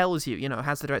actually tells you,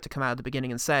 has the director come out at the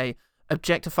beginning and say,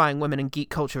 objectifying women in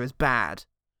geek culture is bad,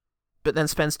 but then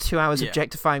spends 2 hours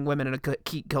objectifying women in a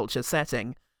geek culture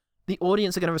setting, the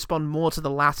audience are going to respond more to the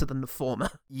latter than the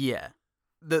former. Yeah.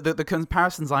 The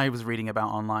comparisons I was reading about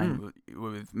online were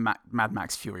with Mad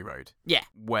Max Fury Road. Yeah.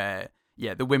 Where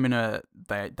the women are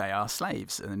they are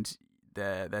slaves, and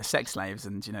they're sex slaves,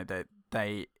 and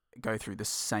they go through the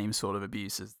same sort of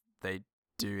abuse as they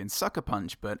do in Sucker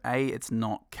Punch, but A, it's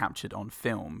not captured on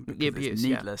film because it's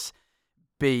needless.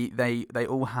 B, they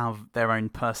all have their own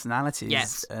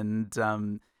personalities and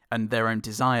their own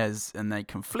desires, and they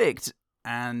conflict,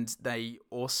 and they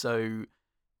also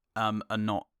are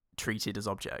not treated as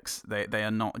objects. They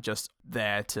are not just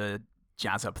there to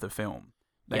jazz up the film.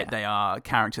 They are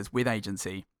characters with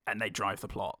agency, and they drive the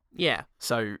plot. Yeah.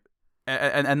 So,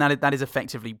 and that is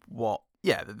effectively what.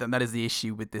 Yeah, that is the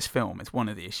issue with this film. It's one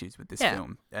of the issues with this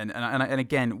film. And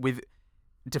again, with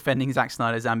defending Zack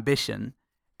Snyder's ambition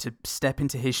to step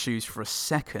into his shoes for a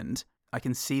second, I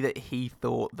can see that he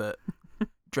thought that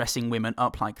dressing women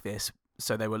up like this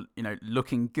so they were,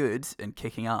 looking good and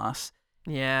kicking ass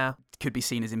could be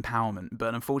seen as empowerment.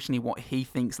 But unfortunately, what he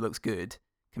thinks looks good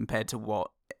compared to what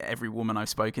every woman I've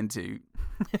spoken to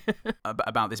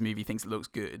about this movie thinks looks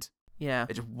good,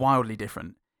 it's just wildly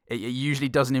different. It usually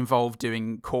doesn't involve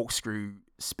doing corkscrew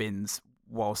spins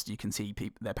whilst you can see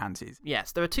their panties.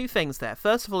 Yes, there are two things there.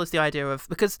 First of all is the idea of,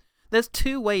 because there's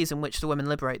two ways in which the women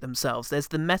liberate themselves. There's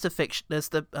the metafiction,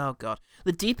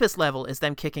 the deepest level is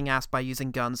them kicking ass by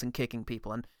using guns and kicking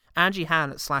people. And Angie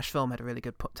Han at Slash Film had a really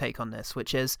good take on this,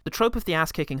 which is the trope of the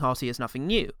ass-kicking hottie is nothing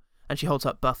new. And she holds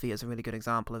up Buffy as a really good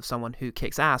example of someone who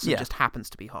kicks ass and just happens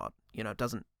to be hot.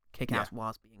 Doesn't kick ass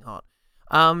whilst being hot.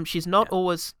 She's not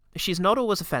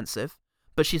always offensive,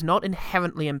 but she's not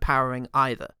inherently empowering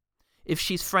either. If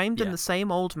she's framed in the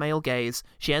same old male gaze,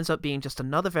 she ends up being just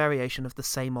another variation of the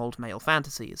same old male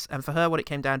fantasies. And for her, what it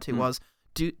came down to was,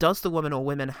 does the woman or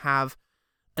women have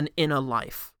an inner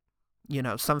life?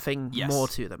 Something more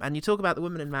to them. And you talk about the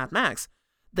women in Mad Max,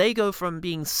 they go from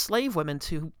being slave women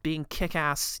to being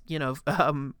kick-ass,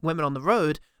 women on the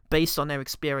road based on their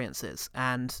experiences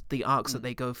and the arcs that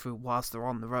they go through whilst they're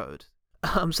on the road.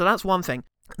 So that's one thing.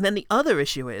 And then the other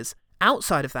issue is,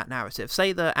 outside of that narrative,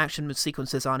 say the action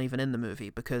sequences aren't even in the movie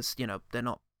because, they're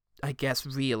not, I guess,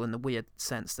 real in the weird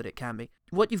sense that it can be.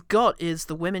 What you've got is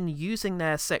the women using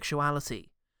their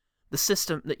sexuality, the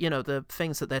system, that the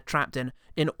things that they're trapped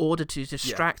in order to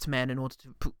distract men, in order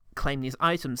to claim these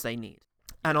items they need.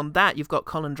 And on that, you've got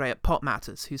Colin Dray at Pop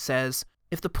Matters, who says,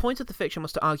 if the point of the fiction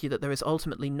was to argue that there is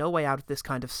ultimately no way out of this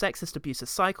kind of sexist abusive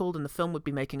cycle, then the film would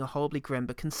be making a horribly grim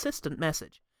but consistent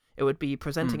message. It would be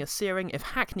presenting a searing, if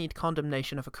hackneyed,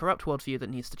 condemnation of a corrupt worldview that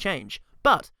needs to change.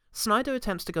 But Snyder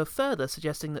attempts to go further,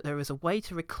 suggesting that there is a way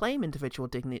to reclaim individual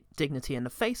dignity in the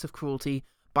face of cruelty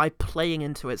by playing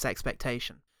into its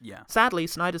expectation. Yeah. Sadly,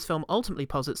 Snyder's film ultimately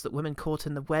posits that women caught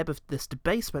in the web of this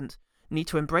debasement need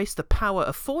to embrace the power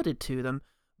afforded to them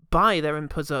by their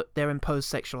imposed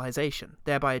sexualization,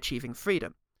 thereby achieving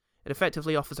freedom. It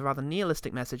effectively offers a rather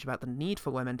nihilistic message about the need for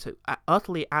women to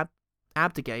utterly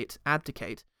abdicate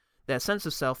their sense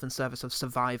of self in service of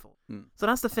survival. So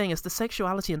that's the thing, is the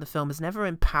sexuality in the film is never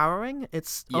empowering.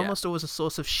 It's almost always a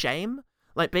source of shame.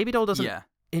 Like, Baby Doll doesn't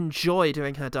enjoy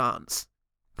doing her dance.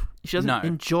 She doesn't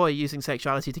enjoy using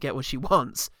sexuality to get what she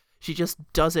wants. She just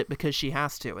does it because she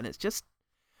has to. And it's just...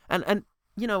 And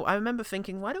I remember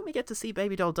thinking, why don't we get to see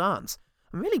Baby Doll dance?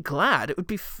 I'm really glad. It would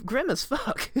be grim as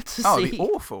fuck to see. It'd be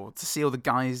awful to see all the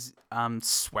guys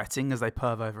sweating as they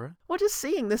perv over it. Well, just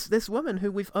seeing this woman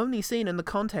who we've only seen in the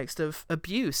context of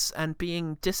abuse and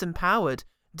being disempowered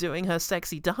doing her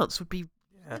sexy dance would be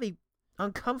really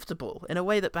uncomfortable in a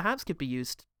way that perhaps could be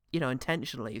used,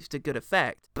 intentionally to good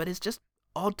effect. But it's just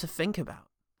odd to think about.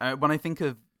 When I think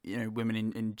of,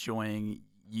 women enjoying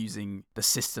using the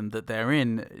system that they're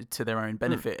in to their own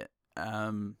benefit,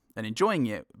 and enjoying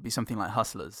it, would be something like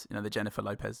Hustlers, the Jennifer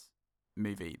Lopez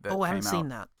movie that came out. I haven't seen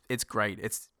that. It's great.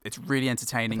 It's really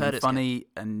entertaining and funny,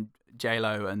 and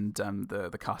J-Lo and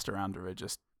the cast around her are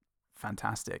just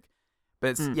fantastic.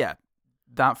 But it's,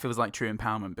 that feels like true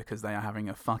empowerment because they are having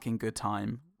a fucking good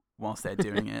time whilst they're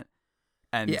doing it,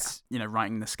 and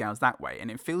writing the scales that way,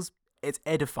 and it's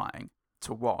edifying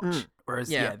to watch.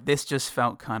 Whereas this just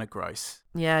felt kind of gross.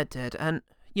 Yeah, it did. And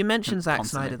you mentioned Zack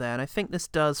Snyder there, and I think this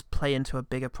does play into a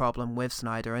bigger problem with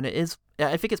Snyder, and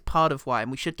I think it's part of why,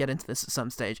 and we should get into this at some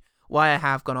stage, why I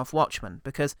have gone off Watchmen,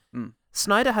 because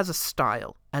Snyder has a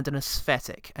style and an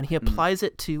aesthetic, and he applies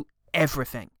it to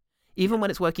everything, even when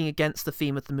it's working against the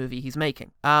theme of the movie he's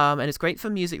making. And it's great for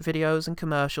music videos and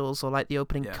commercials, or like the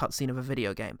opening cutscene of a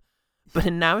video game. But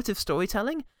in narrative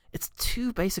storytelling, it's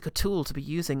too basic a tool to be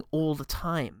using all the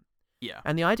time. Yeah.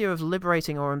 And the idea of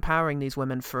liberating or empowering these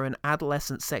women for an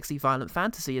adolescent, sexy, violent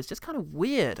fantasy is just kind of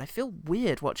weird. I feel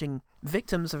weird watching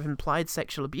victims of implied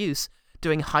sexual abuse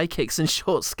doing high kicks and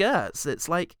short skirts. It's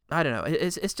like, I don't know,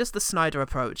 it's just the Snyder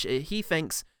approach. He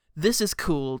thinks, this is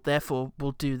cool, therefore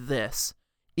we'll do this.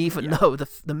 Even though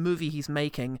the movie he's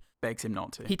making... begs him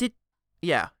not to. He did,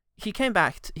 yeah. he came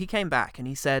back and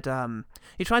he said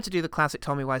he tried to do the classic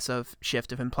Tommy Wiseau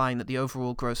shift of implying that the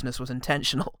overall grossness was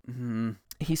intentional. Mm-hmm.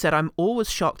 He said, "I'm always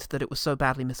shocked that it was so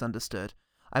badly misunderstood.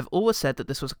 I've always said that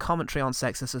this was a commentary on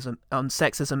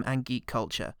sexism and geek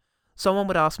culture. Someone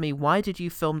would ask me, why did you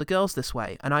film the girls this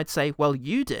way? And I'd say, well,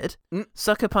 you did.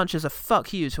 Sucker Punch is a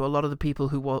fuck you to a lot of the people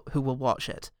who will watch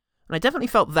it." And I definitely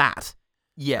felt that.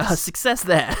 Yes. Success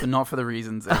there. But not for the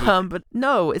reasons that he... But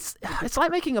no, it's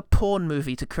like making a porn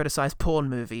movie to criticize porn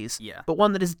movies. Yeah. But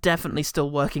one that is definitely still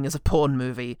working as a porn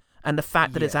movie. And the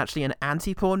fact that it's Yeah. actually an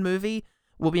anti-porn movie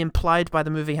will be implied by the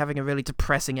movie having a really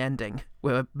depressing ending,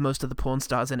 where most of the porn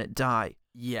stars in it die.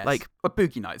 Yes. Like- But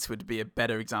Boogie Nights would be a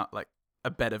better example, like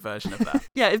a better version of that.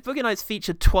 Yeah, if Boogie Nights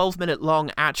featured 12-minute long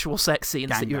actual sex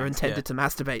scenes that you were Gangbangs, intended to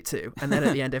masturbate to, and then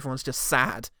at the end everyone's just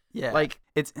sad. Yeah. Like,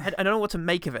 it's I don't know what to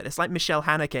make of it. It's like Michelle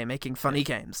Haneke making funny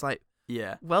games. Like,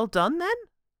 yeah. well done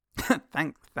then?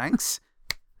 Thanks.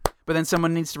 But then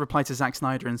someone needs to reply to Zack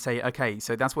Snyder and say, okay,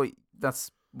 so that's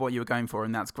what you were going for,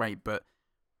 and that's great, but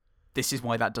this is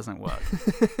why that doesn't work.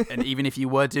 And even if you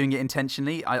were doing it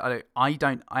intentionally, I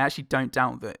actually don't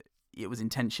doubt that it was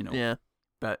intentional. Yeah.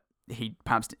 But he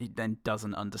then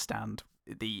doesn't understand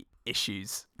the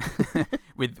issues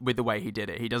with the way he did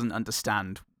it. He doesn't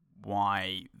understand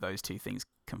why those two things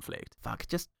conflict. Fuck,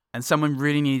 just... And someone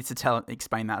really needed to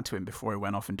explain that to him before he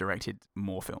went off and directed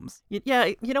more films.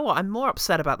 Yeah, you know what? I'm more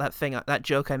upset about that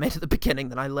joke I made at the beginning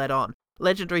than I led on.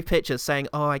 Legendary Pictures saying,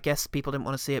 oh, I guess people didn't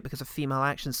want to see it because of female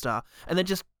action star. And then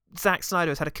just Zack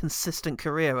Snyder has had a consistent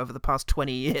career over the past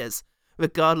 20 years.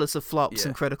 Regardless of flops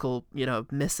and critical,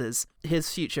 misses.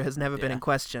 His future has never been in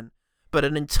question. But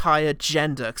an entire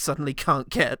gender suddenly can't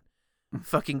get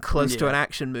fucking close to an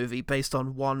action movie based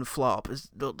on one flop.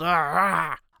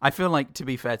 I feel like, to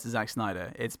be fair to Zack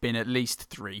Snyder, it's been at least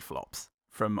 3 flops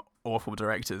from awful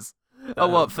directors. Oh,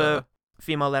 what, for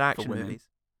female-led action movies?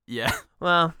 Yeah.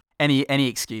 Well... Any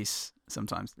excuse,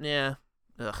 sometimes. Yeah.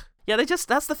 Ugh. Yeah,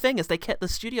 that's the thing, is the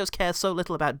studios care so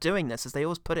little about doing this, is they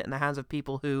always put it in the hands of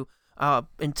people who are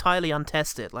entirely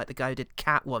untested, like the guy who did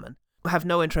Catwoman, have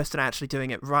no interest in actually doing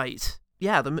it right.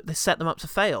 Yeah, they set them up to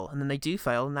fail, and then they do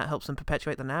fail, and that helps them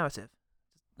perpetuate the narrative.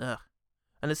 Ugh.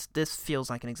 And this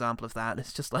feels like an example of that.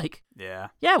 It's just like, yeah,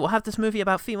 we'll have this movie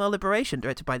about female liberation,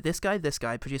 directed by this guy,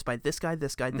 produced by this guy,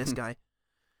 this guy.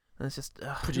 And it's just...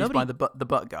 produced by the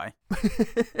butt guy.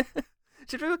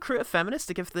 Should we recruit a feminist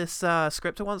to give this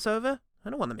script a once-over? I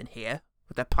don't want them in here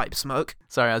with their pipe smoke.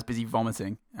 Sorry, I was busy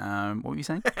vomiting. What were you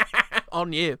saying?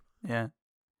 On you. Yeah.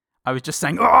 I was just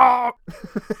saying, oh!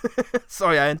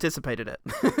 Sorry, I anticipated it.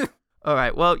 All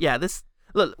right, well, yeah, this...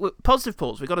 Look, positive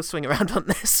pulls, we've got to swing around on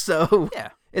this, so... Yeah.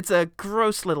 It's a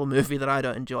gross little movie that I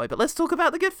don't enjoy, but let's talk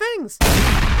about the good things.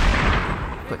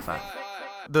 Quick fire.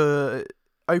 The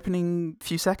opening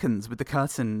few seconds with the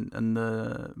curtain and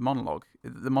the monologue.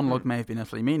 The monologue may have been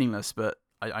utterly meaningless, but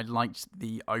I liked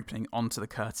the opening onto the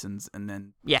curtains and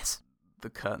then the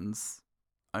curtains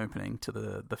opening to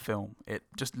the film. It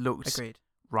just looked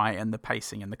right, and the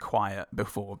pacing and the quiet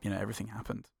before everything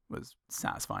happened was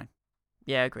satisfying.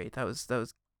 Yeah, agreed. That was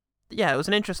it was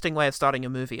an interesting way of starting a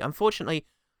movie. Unfortunately,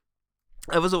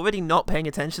 I was already not paying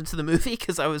attention to the movie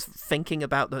because I was thinking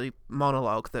about the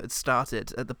monologue that had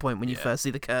started at the point when you first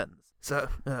see the curtains. So,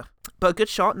 but a good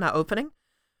shot in that opening.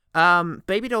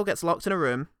 Baby doll gets locked in a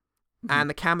room, and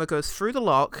the camera goes through the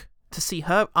lock to see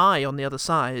her eye on the other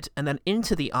side, and then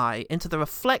into the eye, into the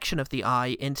reflection of the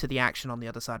eye, into the action on the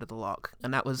other side of the lock.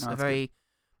 And that was a very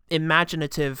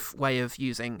imaginative way of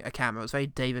using a camera. It was very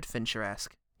David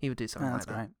Fincher-esque. He would do something like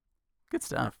that. Right. Good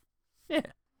stuff. Yeah.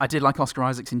 I did like Oscar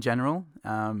Isaacs in general.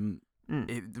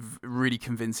 Really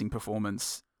convincing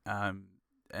performance.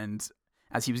 And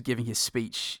as he was giving his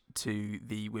speech to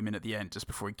the women at the end, just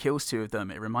before he kills 2 of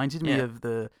them, it reminded me of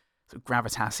the sort of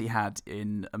gravitas he had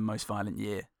in A Most Violent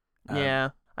Year. I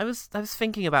was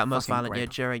thinking about Most Violent Year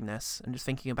during this, and just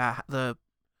thinking about the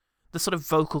sort of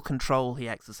vocal control he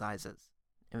exercises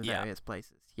in various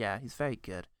places. Yeah, he's very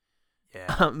good.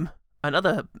 Yeah.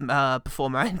 Another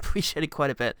performer I appreciated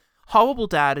quite a bit. Horrible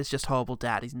Dad is just Horrible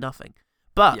Dad. He's nothing.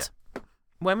 But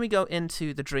when we go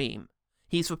into the dream,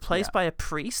 he's replaced by a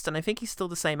priest, and I think he's still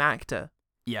the same actor.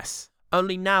 Yes.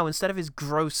 Only now, instead of his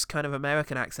gross kind of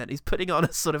American accent, he's putting on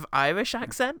a sort of Irish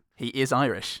accent. He is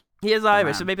Irish. He is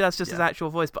Irish, so maybe that's just his actual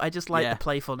voice, but I just like the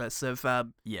playfulness of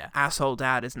Asshole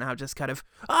Dad is now just kind of,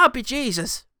 be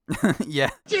Jesus. Yeah.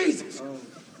 Jesus!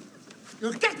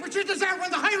 You'll get what you deserve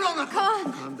when the high roller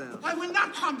comes. Calm down. I will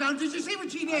not calm down. Did you see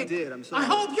what she did? I did. I'm sorry. I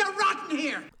hope you're rotten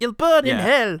here. You'll burn in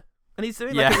hell. And he's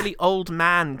doing like a really old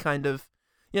man kind of,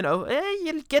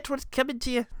 you'll get what's coming to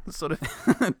you sort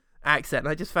of accent.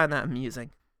 I just found that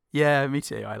amusing. Yeah, me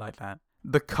too. I like that.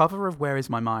 The cover of Where Is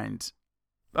My Mind?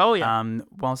 Oh yeah.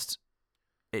 Whilst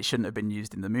it shouldn't have been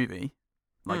used in the movie,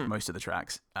 like most of the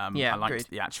tracks, Yeah, I liked agreed.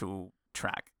 the actual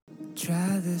track.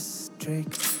 Try this trick,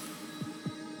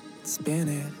 spin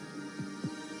it,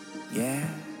 yeah.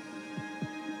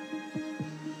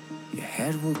 Your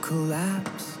head will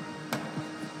collapse,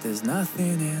 there's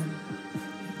nothing in.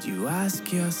 And you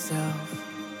ask yourself,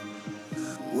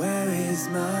 where is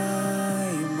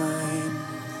my mind?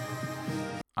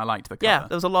 I liked the cover. Yeah,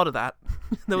 there was a lot of that.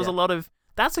 There was a Yeah. lot of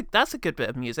that's a good bit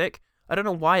of music. I don't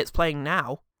know why it's playing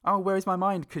now. Oh, Where Is My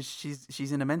Mind? Because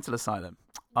she's in a mental asylum.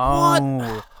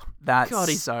 Oh, that's God,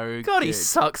 so God, good. he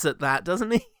sucks at that,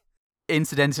 doesn't he?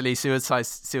 Incidentally, Suicide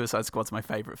Squad's my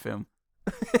favourite film.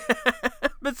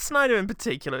 But Snyder in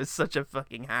particular is such a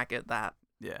fucking hack at that.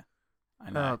 Yeah, I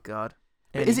know. Oh God.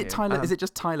 But is it Anywho, Tyler? Is it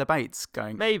just Tyler Bates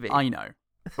going? Maybe. I know,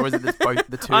 or is it both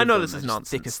the two? I of know them this are is just nonsense.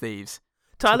 Thick as thieves.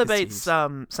 Tyler Thick as Bates'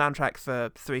 thieves. soundtrack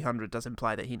for 300 does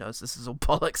imply that he knows this is all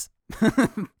bollocks.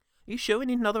 You sure we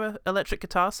need another electric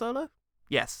guitar solo?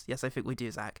 Yes, I think we do,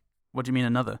 Zach. What do you mean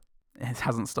another? It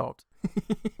hasn't stopped.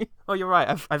 Oh, you're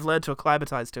right. I've learned to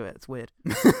acclimatize to it. It's weird.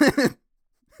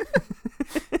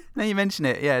 Now you mention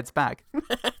it, yeah, it's back.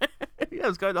 Yeah, it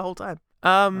was going the whole time.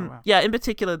 wow. Yeah, in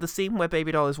particular, the scene where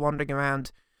Baby Doll is wandering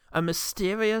around a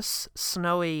mysterious,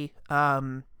 snowy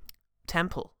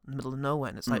temple in the middle of nowhere,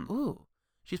 and it's like, ooh,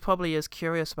 she's probably as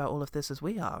curious about all of this as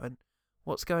we are, and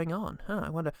what's going on? I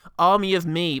wonder. Army of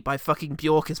Me by fucking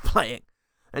Bjork is playing.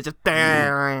 And it's just...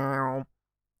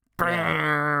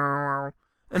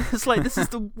 And it's like, this is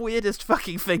the weirdest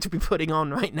fucking thing to be putting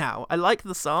on right now. I like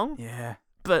the song, Yeah.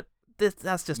 but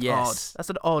that's just Yes. odd. That's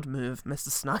an odd move, Mr.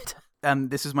 Snyder.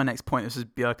 This is my next point. This is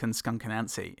Björk and Skunk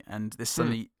Anansi, and this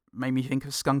suddenly made me think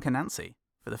of Skunk Anansi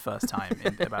for the first time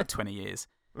in about 20 years.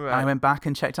 Right. I went back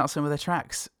and checked out some of their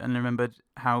tracks and remembered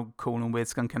how cool and weird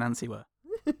Skunk Anansi were.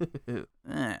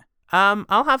 Yeah.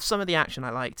 I'll have some of the action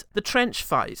I liked. The trench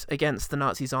fight against the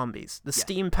Nazi zombies, the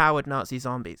steam-powered Nazi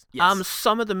zombies. Yes.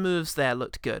 Some of the moves there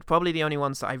looked good. Probably the only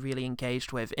ones that I really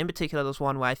engaged with. In particular, there's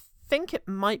one where I think it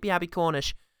might be Abby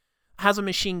Cornish has a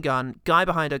machine gun, guy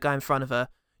behind her, guy in front of her,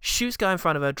 shoots guy in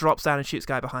front of her, drops down and shoots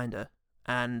guy behind her.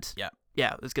 And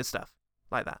yeah, it was good stuff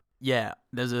like that. Yeah,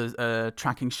 there's a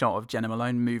tracking shot of Jenna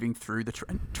Malone moving through the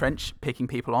trench, picking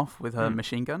people off with her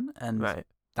machine gun, and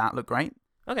that looked great.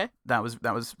 Okay. That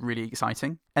was really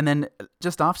exciting. And then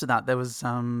just after that, there was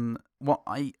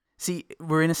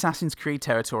we're in Assassin's Creed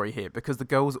territory here because the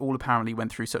girls all apparently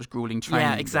went through such grueling training.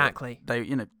 Yeah, exactly.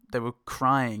 They were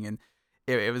crying and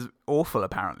it was awful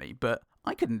apparently, but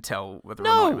I couldn't tell whether or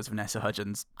not it was Vanessa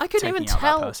Hudgens. I couldn't even taking out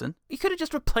tell. That person. You could have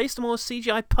just replaced them all with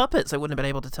CGI puppets. I wouldn't have been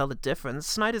able to tell the difference.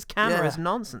 Snyder's camera is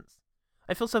nonsense.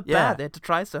 I feel so bad they had to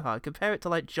try so hard. Compare it to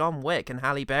like John Wick and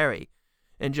Halle Berry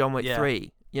in John Wick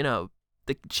 3. You know,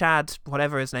 the Chad,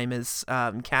 whatever his name is,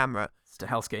 camera.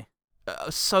 Stahelski.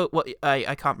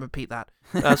 I can't repeat that.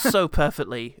 So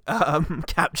perfectly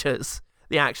captures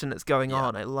the action that's going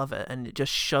on. I love it, and it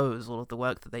just shows all of the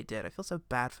work that they did. I feel so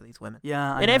bad for these women.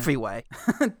 Yeah, I in know. every way.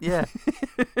 Yeah,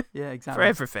 exactly. For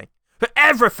everything. For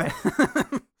everything.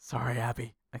 Sorry,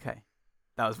 Abby. Okay,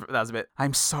 that was a bit.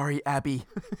 I'm sorry, Abby.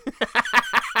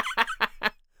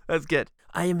 That's good.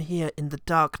 I am here in the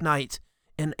dark night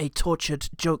in a tortured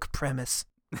joke premise.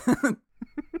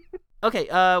 Okay,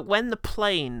 when the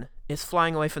plane is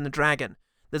flying away from the dragon,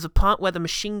 there's a part where the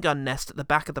machine gun nest at the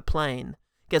back of the plane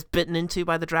gets bitten into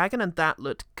by the dragon, and that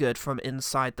looked good from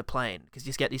inside the plane, because you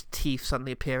just get these teeth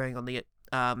suddenly appearing on the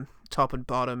top and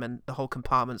bottom, and the whole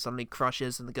compartment suddenly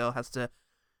crushes, and the girl has to,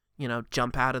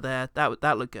 jump out of there.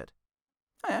 That looked good.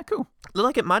 Oh, yeah, cool. Looked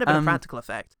like it might have been a practical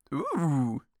effect.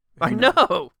 Ooh. I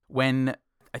know! When,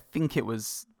 I think it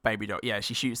was Baby Doll,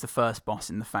 she shoots the first boss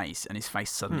in the face, and his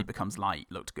face suddenly becomes light.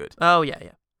 Looked good. Oh,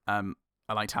 yeah. I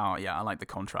liked I liked the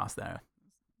contrast there.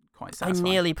 Quite satisfying. I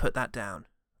nearly put that down.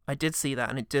 I did see that,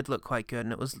 and it did look quite good,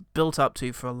 and it was built up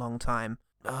to for a long time.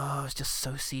 Oh, it's just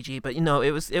so CG, but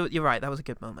you're right, that was a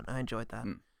good moment. I enjoyed that.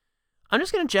 I'm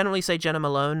just going to generally say Jenna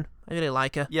Malone. I really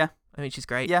like her. Yeah. I mean, she's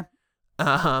great. Yeah.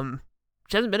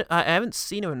 She hasn't been, I haven't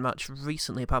seen her in much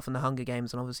recently, apart from the Hunger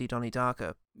Games and obviously Donnie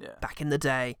Darko. Yeah. Back in the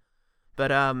day.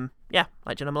 But,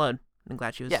 like Jenna Malone. I'm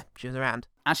glad she was around.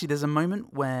 Actually, there's a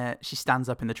moment where she stands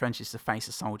up in the trenches to face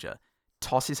a soldier,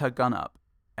 tosses her gun up,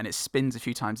 and it spins a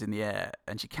few times in the air,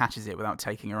 and she catches it without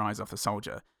taking her eyes off the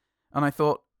soldier. And I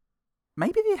thought,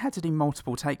 maybe they had to do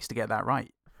multiple takes to get that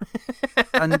right.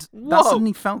 And that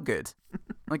suddenly felt good.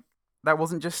 Like, that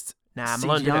wasn't just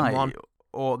Malone did it in CGI, one.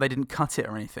 or they didn't cut it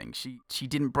or anything. She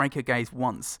didn't break her gaze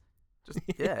once. Just,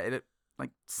 it like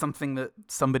something that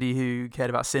somebody who cared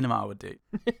about cinema would do.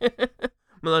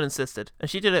 Malone insisted, and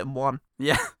she did it in one.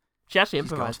 Yeah. She actually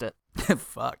improvised it.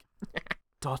 Fuck.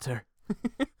 Daughter.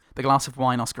 The glass of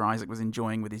wine Oscar Isaac was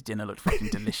enjoying with his dinner looked fucking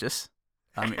delicious.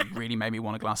 It really made me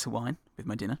want a glass of wine with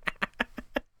my dinner.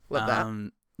 Love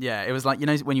that. Yeah, it was like,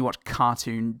 when you watch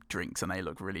cartoon drinks and they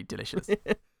look really delicious.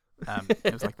 It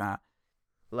was like that.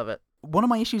 Love it. One of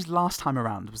my issues last time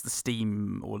around was the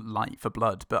steam or light for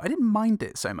blood, but I didn't mind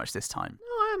it so much this time.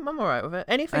 No, I'm alright with it.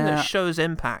 Anything that shows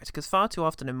impact, because far too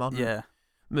often in modern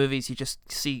movies you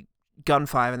just see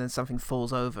gunfire and then something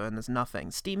falls over and there's nothing.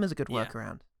 Steam is a good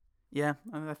workaround. Yeah,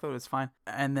 I thought it was fine.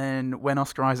 And then when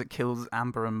Oscar Isaac kills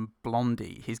Amber and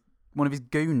Blondie, one of his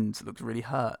goons looked really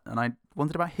hurt, and I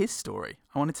wondered about his story.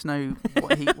 I wanted to know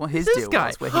what his deal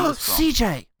was, where he was from.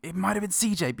 CJ! It might have been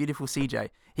CJ, beautiful CJ.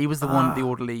 He was the one, the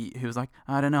orderly, who was like,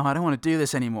 I don't know, I don't want to do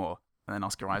this anymore. And then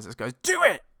Oscar Isaac goes, do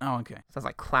it! Oh, okay. Sounds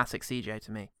like classic CJ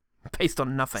to me. Based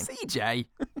on nothing. CJ?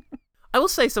 I will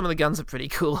say some of the guns are pretty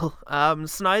cool.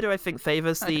 Snyder, I think,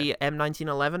 favors the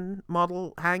M1911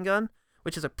 model handgun,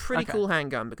 which is a pretty cool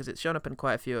handgun because it's shown up in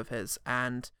quite a few of his.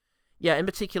 And yeah, in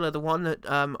particular, the one that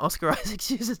Oscar Isaac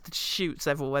uses to shoot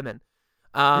several women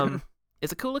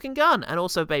is a cool looking gun. And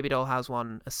also Baby Doll has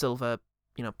one, a silver,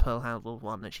 pearl handled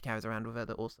one that she carries around with her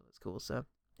that also looks cool. So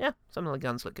yeah, some of the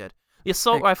guns look good. The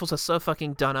assault rifles are so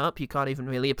fucking done up, you can't even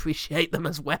really appreciate them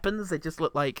as weapons. They just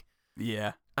look like,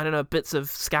 I don't know, bits of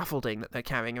scaffolding that they're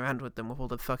carrying around with them with all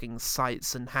the fucking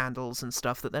sights and handles and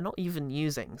stuff that they're not even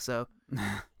using. So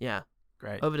yeah.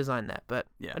 Great. Over-designed there, but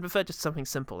I'd prefer just something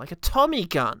simple, like a Tommy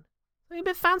gun. Something a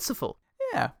bit fanciful.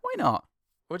 Yeah, why not?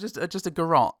 Or just a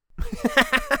garrote.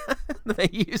 They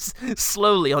use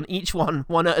slowly on each one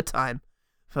at a time,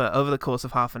 for over the course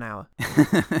of half an hour.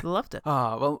 Loved it.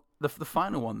 Well, the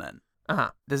final one then.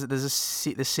 There's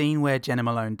the scene where Jenna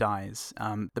Malone dies.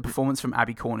 The performance from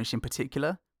Abby Cornish in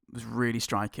particular was really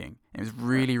striking. It was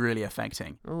really, really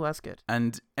affecting. Oh, that's good.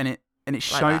 And it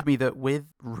showed me that with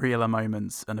realer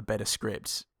moments and a better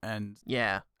script and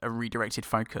a redirected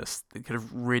focus, they could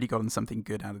have really gotten something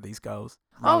good out of these girls.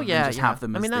 Just have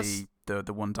them as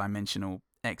the one-dimensional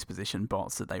exposition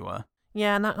bots that they were.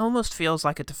 Yeah, and that almost feels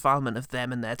like a defilement of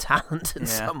them and their talent in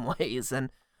some ways. And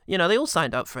they all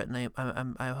signed up for it,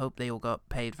 and I hope they all got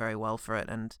paid very well for it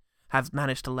and have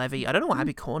managed to levy. I don't know what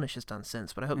Abby Cornish has done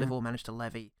since, but I hope they've all managed to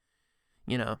levy,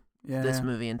 this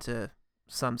movie into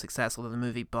some success, although the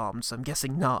movie bombed, so I'm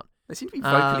guessing not. They seem to be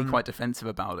vocally quite defensive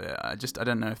about it. I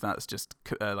don't know if that's just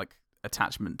like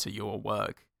attachment to your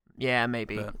work. Yeah,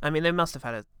 maybe. But I mean, they must have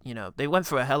had they went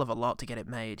through a hell of a lot to get it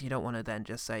made. You don't want to then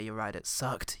just say, you're right, it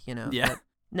sucked, Yeah. But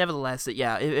nevertheless,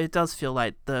 it does feel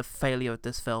like the failure of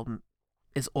this film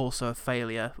is also a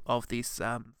failure of these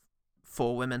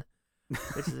 4 women,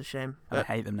 which is a shame. I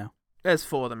hate them now. There's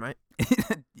 4 of them, right?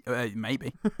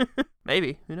 Maybe.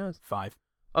 Maybe. Who knows? 5.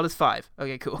 Oh, there's 5.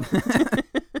 Okay, cool.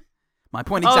 My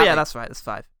point exactly. Oh, yeah, that's right. There's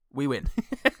 5. We win.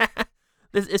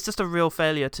 It's just a real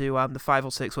failure to the 5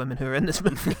 or 6 women who are in this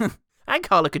movie. And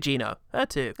Carla Gugino. Her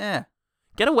too. Yeah.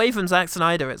 Get away from Zack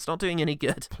Snyder. It's not doing any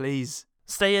good. Please.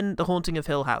 Stay in The Haunting of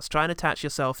Hill House. Try and attach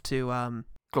yourself to...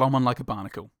 Glom on like a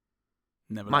barnacle.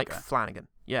 Never let Mike go. Flanagan.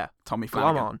 Yeah. Tommy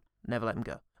Flanagan. Glom on. Never let him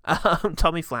go.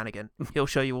 Tommy Flanagan. He'll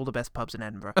show you all the best pubs in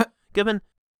Edinburgh. Goodman.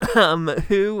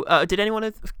 Did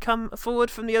anyone come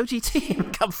forward from the OG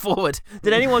team?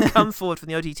 Did anyone come forward from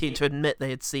the OG team to admit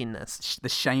they had seen this? The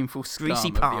shameful scum Greasy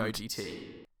of the palm. OG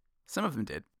team. Some of them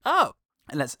did. Oh.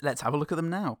 And let's have a look at them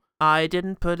now. I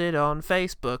didn't put it on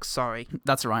Facebook, sorry.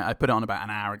 That's all right. I put it on about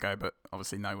an hour ago, but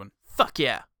obviously no one. Fuck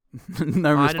yeah.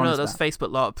 No response. I don't know, those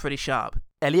Facebook lot are pretty sharp.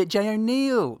 Elliot J.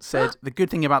 O'Neill said, the good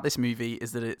thing about this movie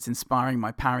is that it's inspiring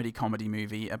my parody comedy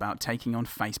movie about taking on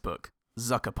Facebook,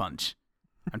 Zucker Punch.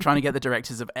 I'm trying to get the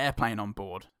directors of Airplane on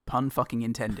board. Pun fucking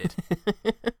intended.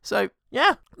 So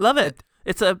yeah, love it.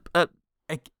 It's I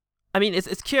mean,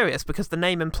 it's curious because the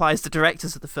name implies the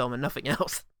directors of the film and nothing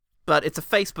else. But it's a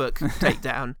Facebook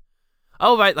takedown.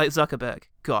 Oh, right, like Zuckerberg.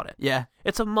 Got it. Yeah.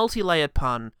 It's a multi-layered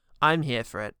pun. I'm here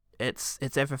for it. It's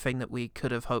everything that we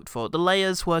could have hoped for. The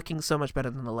layers working so much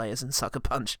better than the layers in Sucker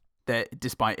Punch.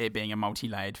 Despite it being a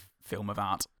multi-layered film of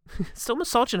art. Still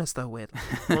misogynist, though, weirdly.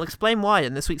 We'll explain why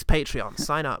in this week's Patreon.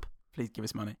 Sign up. Please give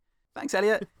us money. Thanks,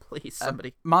 Elliot. Please,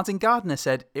 somebody. Martin Gardner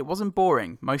said, it wasn't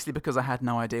boring, mostly because I had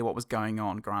no idea what was going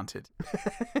on, granted.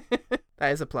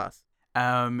 That is a plus.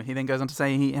 He then goes on to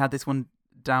say he had this one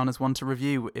down as one to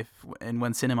review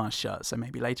when cinemas shut, so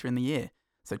maybe later in the year.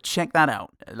 So check that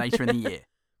out later in the year.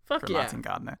 Fuck from yeah. Martin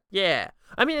Gardner. Yeah.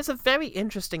 I mean, it's a very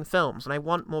interesting film, and I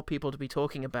want more people to be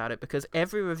talking about it because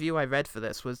every review I read for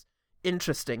this was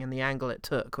interesting in the angle it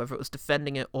took, whether it was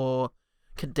defending it or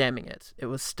condemning it. It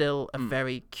was still a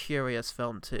very curious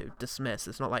film to dismiss.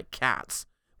 It's not like Cats,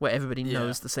 where everybody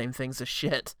knows the same things are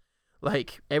shit.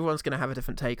 Like, everyone's going to have a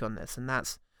different take on this, and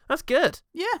that's good.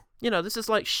 Yeah. You know, this is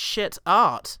like shit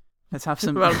art. Let's have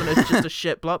some... rather than it's just a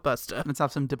shit blockbuster. Let's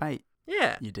have some debate.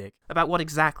 Yeah. You dig. About what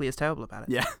exactly is terrible about it.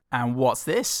 Yeah. And what's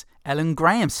this? Ellen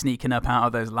Graham sneaking up out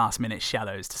of those last-minute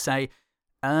shallows to say,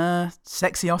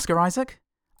 sexy Oscar Isaac?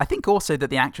 I think also that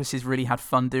the actresses really had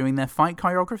fun doing their fight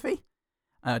choreography.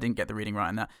 I didn't get the reading right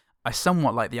on that. I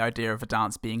somewhat like the idea of a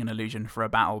dance being an illusion for a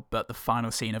battle, but the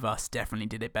final scene of Us definitely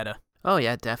did it better. Oh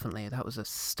yeah, definitely. That was a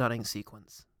stunning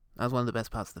sequence. That was one of the best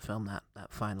parts of the film,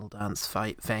 that final dance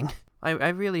fight thing. I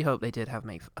really hope they did have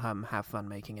fun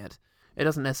making it. It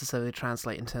doesn't necessarily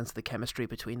translate in terms of the chemistry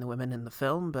between the women in the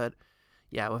film, but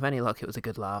yeah, with any luck, it was a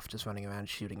good laugh just running around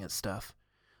shooting at stuff.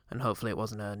 And hopefully it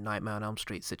wasn't a Nightmare on Elm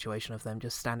Street situation of them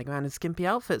just standing around in skimpy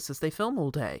outfits as they film all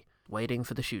day, waiting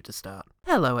for the shoot to start.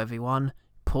 Hello everyone,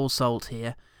 Paul Salt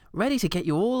here, ready to get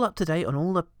you all up to date on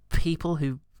all the people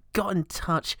who got in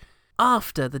touch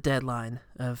after the deadline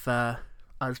of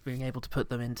us being able to put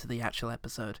them into the actual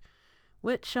episode.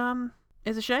 Which,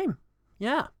 is a shame.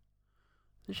 Yeah.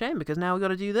 It's a shame, because now we've got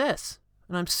to do this.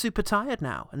 And I'm super tired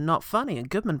now, and not funny, and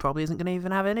Goodman probably isn't going to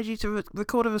even have energy to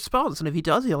record a response, and if he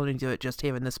does, he'll only do it just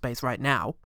here in this space right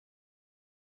now.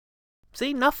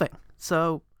 See? Nothing.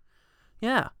 So,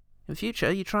 yeah. In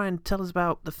future, you try and tell us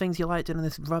about the things you liked in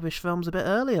this rubbish films a bit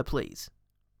earlier, please.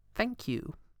 Thank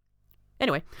you.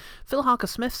 Anyway, Phil Harker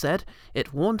Smith said,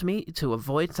 "It warned me to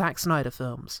avoid Zack Snyder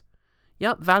films."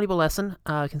 Yup, valuable lesson.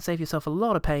 Can save yourself a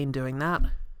lot of pain doing that.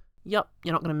 Yup,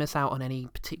 you're not going to miss out on any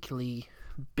particularly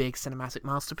big cinematic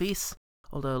masterpiece.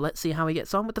 Although, let's see how he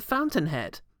gets on with The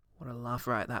Fountainhead. What a laugh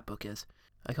riot that book is.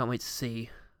 I can't wait to see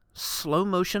slow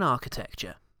motion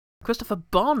architecture. Christopher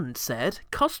Bond said,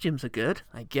 "Costumes are good,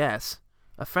 I guess.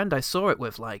 A friend I saw it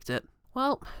with liked it."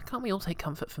 Well, can't we all take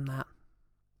comfort from that?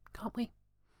 Can't we?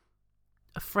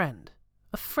 A friend.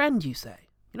 A friend, you say?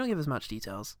 You don't give us much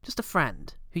details. Just a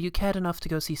friend who you cared enough to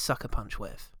go see Sucker Punch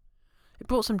with. It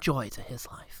brought some joy to his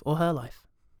life, or her life.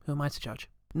 Who am I to judge?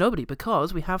 Nobody,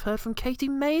 because we have heard from Katie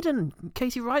Maiden.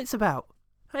 Katie writes about.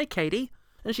 Hey, Katie.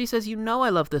 And she says, "You know I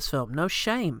love this film. No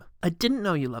shame. I didn't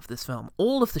know you loved this film.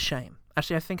 All of the shame."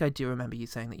 Actually, I think I do remember you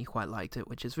saying that you quite liked it,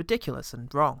 which is ridiculous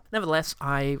and wrong. Nevertheless,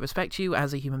 I respect you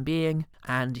as a human being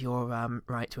and your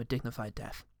right to a dignified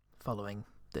death following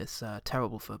this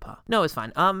terrible faux pas. No, it's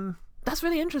fine. That's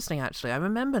really interesting, actually. I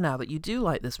remember now that you do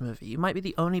like this movie. You might be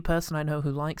the only person I know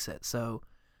who likes it, so...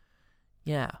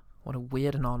 yeah, what a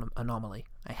weird anomaly.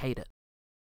 I hate it.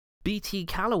 B.T.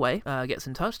 Calloway gets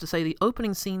in touch to say the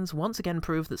opening scenes once again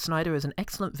prove that Snyder is an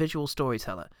excellent visual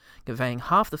storyteller, conveying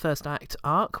half the first act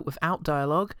arc without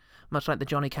dialogue, much like the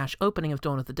Johnny Cash opening of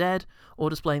Dawn of the Dead, or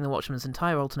displaying the Watchmen's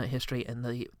entire alternate history in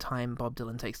the time Bob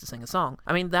Dylan takes to sing a song.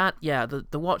 I mean, the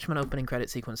Watchmen opening credit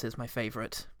sequence is my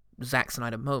favourite Zack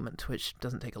Snyder moment, which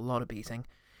doesn't take a lot of beating.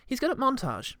 He's good at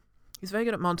montage. He's very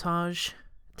good at montage,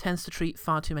 tends to treat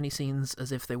far too many scenes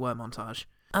as if they were montage.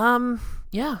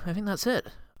 Yeah, I think that's it.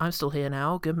 I'm still here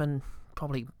now. Goodman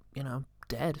probably,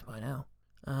 dead by now.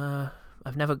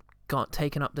 I've never got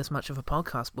taken up this much of a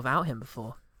podcast without him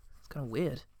before. It's kind of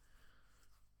weird.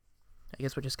 I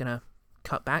guess we're just gonna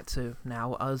cut back to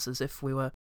now us as if we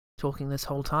were talking this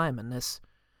whole time, and this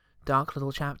dark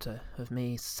little chapter of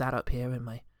me sat up here in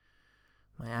my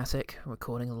attic,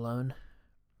 recording alone,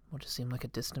 will just seem like a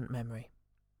distant memory.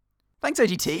 Thanks,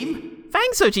 OG Team.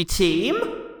 Thanks, OG Team!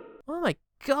 Oh my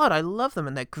god, I love them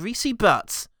and their greasy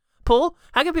butts. Paul,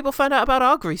 how can people find out about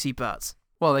our greasy butts?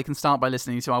 Well, they can start by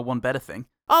listening to our One Better Thing.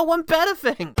 Our One Better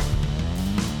Thing!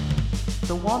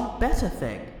 The One Better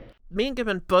Thing. Me and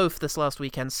Goodman both this last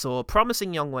weekend saw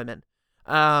Promising Young Women.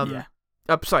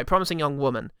 Promising Young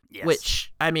Woman. Yes.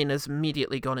 Which, I mean, has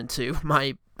immediately gone into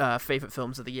my favourite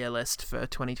films of the year list for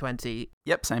 2020.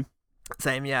 Yep, same.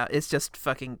 Same, yeah. It's just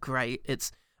fucking great.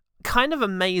 It's kind of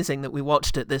amazing that we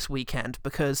watched it this weekend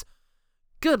because,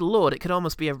 good lord, it could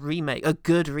almost be a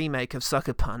good remake of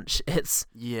Sucker Punch. It's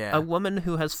a woman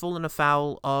who has fallen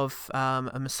afoul of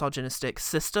a misogynistic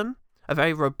system, a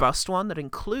very robust one that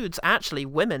includes actually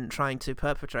women trying to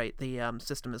perpetrate the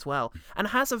system as well, and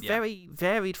has a very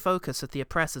varied focus at the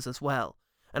oppressors as well.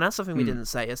 And that's something we didn't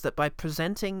say, is that by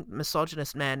presenting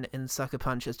misogynist men in Sucker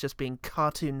Punch as just being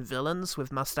cartoon villains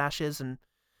with mustaches and,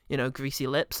 greasy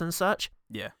lips and such,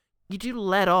 you do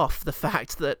let off the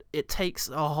fact that it takes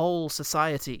a whole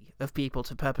society of people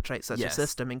to perpetrate such a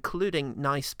system, including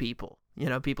nice people.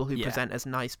 People who present as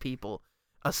nice people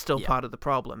are still part of the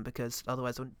problem, because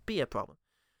otherwise it wouldn't be a problem.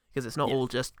 Because it's not all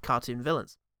just cartoon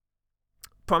villains.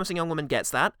 Promising Young Woman gets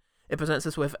that. It presents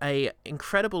us with a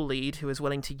incredible lead who is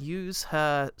willing to use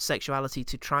her sexuality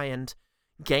to try and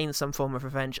gain some form of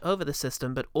revenge over the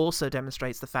system, but also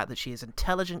demonstrates the fact that she is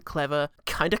intelligent, clever,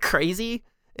 kind of crazy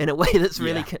in a way that's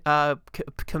really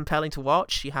compelling to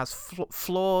watch. She has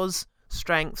flaws,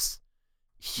 strengths,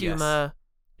 humor.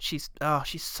 She's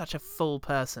such a full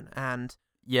person, and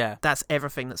that's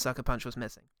everything that Sucker Punch was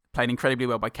missing. Played incredibly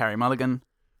well by Carey Mulligan.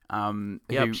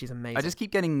 She's amazing. I just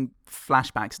keep getting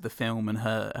flashbacks of the film and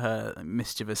her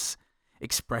mischievous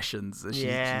expressions as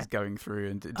she's going through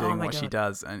and doing what she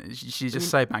does, and she's just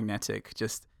so magnetic.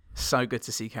 Just so good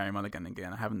to see Carey Mulligan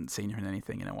again. I haven't seen her in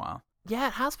anything in a while. Yeah,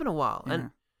 it has been a while,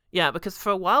 and because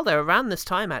for a while there, around this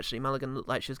time actually, Mulligan looked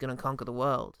like she was going to conquer the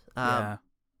world. I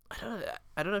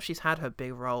don't know if she's had her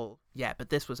big role yet, but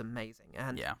this was amazing,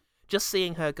 and just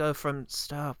seeing her go from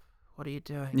 "stop, what are you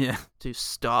doing?" to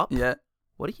 "stop,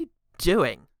 what are you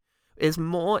doing?" is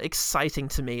more exciting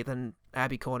to me than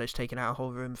Abby Cornish taking out a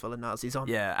whole room full of Nazis on.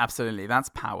 Yeah, absolutely. That's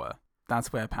power.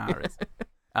 That's where power is.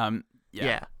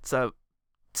 So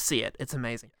see it. It's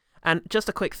amazing. And just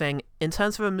a quick thing, in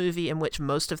terms of a movie in which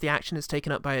most of the action is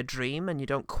taken up by a dream and you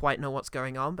don't quite know what's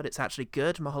going on, but it's actually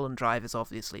good, Mulholland Drive is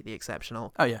obviously the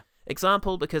exceptional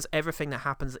example, because everything that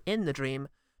happens in the dream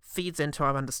feeds into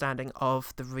our understanding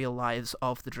of the real lives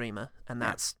of the dreamer, and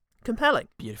that's compelling.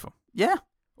 Beautiful. Yeah.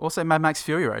 Also Mad Max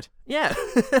Fury Road. Yeah.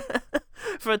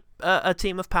 For a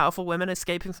team of powerful women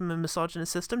escaping from a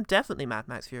misogynist system, definitely Mad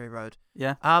Max Fury Road.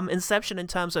 Yeah. Inception, in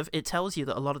terms of it tells you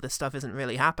that a lot of this stuff isn't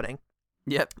really happening.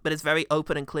 Yep. But it's very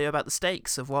open and clear about the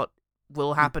stakes of what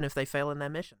will happen if they fail in their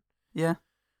mission. Yeah.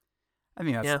 I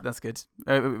think that's good.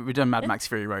 We've done Mad Max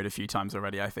Fury Road a few times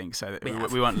already, I think, so that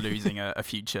we weren't losing a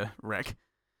future wreck.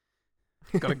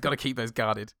 Got to keep those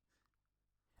guarded.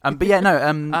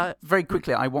 Very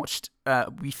quickly,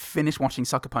 we finished watching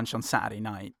Sucker Punch on Saturday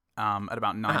night at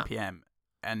about 9 p.m.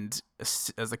 And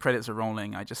as the credits are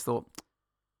rolling, I just thought,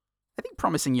 I think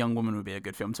Promising Young Woman would be a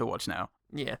good film to watch now.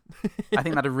 Yeah. I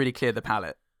think that'd really clear the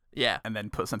palette. Yeah. And then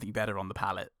put something better on the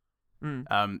palette.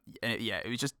 Mm. It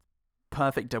was just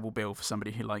perfect double bill for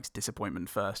somebody who likes disappointment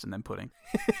first and then pudding.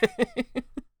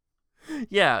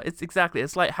 Yeah,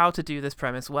 it's like How to Do This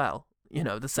Premise Well,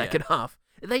 the second half.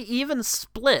 They even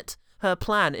split her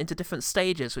plan into different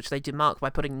stages, which they demark by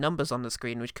putting numbers on the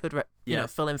screen, which could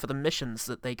fill in for the missions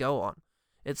that they go on.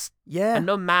 And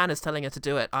no man is telling her to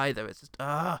do it either. It's just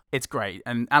It's great.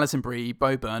 And Alison Brie,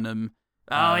 Bo Burnham,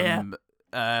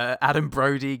 Adam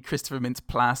Brody, Christopher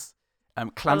Mintz-Plasse,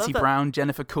 Clancy Brown,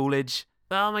 Jennifer Coolidge.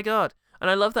 Oh my god! And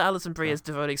I love that Alison Brie is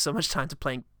devoting so much time to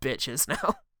playing bitches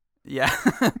now. Yeah,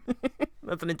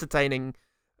 that's an entertaining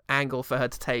angle for her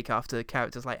to take after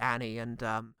characters like Annie and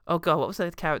oh god, what was her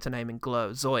character name in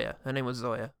Glow? Zoya. Her name was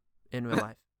Zoya in real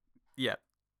life. Yeah.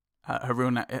 Her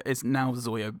real name is now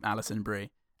Zoya Alison Brie.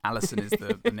 Alison is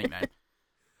the nickname.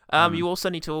 You also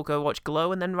need to all go watch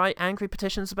Glow and then write angry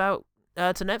petitions to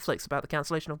Netflix about the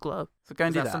cancellation of Glow. So go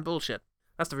and do that. That's some bullshit.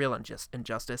 That's the real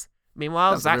injustice.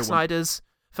 Meanwhile, Zack Snyder's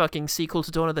fucking sequel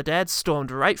to Dawn of the Dead stormed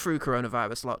right through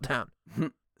coronavirus lockdown.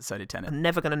 So did Tenet. I'm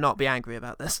never going to not be angry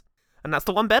about this. And that's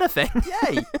the one better thing.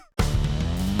 Yay!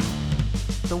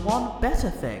 The one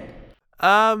better thing.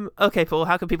 Okay, Paul,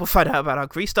 how can people find out about our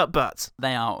greased up butts?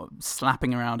 They are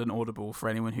slapping around an Audible for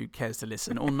anyone who cares to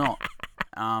listen or not.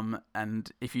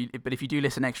 And if you do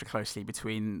listen extra closely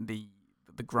between the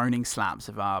groaning slaps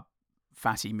of our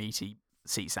fatty, meaty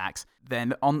seat sacks,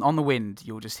 then on the wind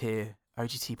you'll just hear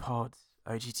OGT pods,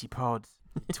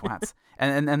 twats.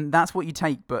 and that's what you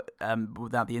take, but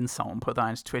without the insult, and put that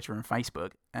into Twitter and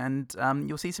Facebook, and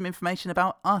you'll see some information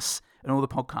about us and all the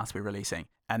podcasts we're releasing.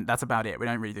 And that's about it. We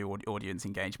don't really do audience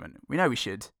engagement. We know we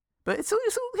should, but it's all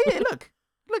here. Look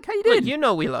how you doing.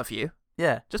 Look, we love you.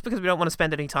 Yeah. Just because we don't want to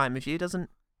spend any time with you doesn't,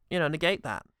 negate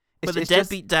that. We're the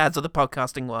deadbeat dads of the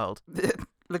podcasting world.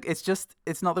 Look,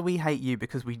 it's not that we hate you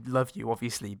because we love you,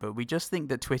 obviously, but we just think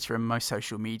that Twitter and most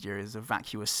social media is a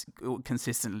vacuous,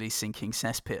 consistently sinking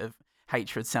cesspit of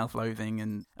hatred, self-loathing,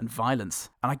 and violence.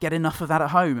 And I get enough of that at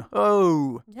home.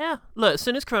 Oh! Yeah. Look, as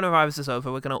soon as coronavirus is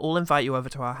over, we're going to all invite you over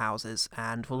to our houses,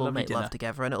 and we'll all make love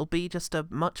together, and it'll be just a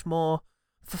much more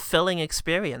fulfilling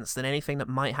experience than anything that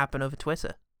might happen over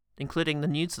Twitter, including the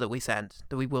nudes that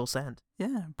we will send.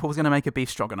 Yeah. Paul's going to make a beef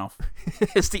stroganoff.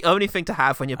 It's the only thing to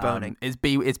have when you're boning. It's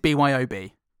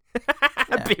BYOB.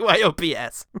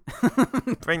 BYOBS.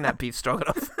 Bring that beef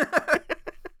stroganoff.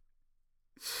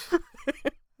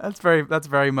 That's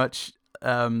very much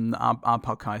our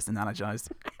podcast analogized.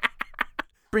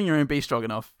 Bring your own beef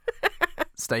stroganoff.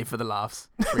 Stay for the laughs.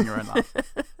 Bring your own laughs.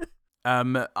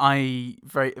 I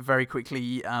very, very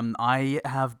quickly, I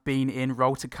have been in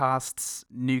Roll2Cast's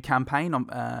new campaign on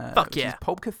Fuck yeah.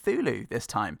 Pulp Cthulhu this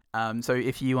time. So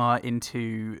if you are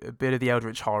into a bit of the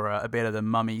Eldritch horror, a bit of the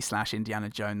Mummy / Indiana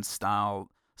Jones style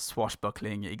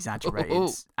swashbuckling, exaggerated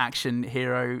action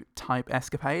hero type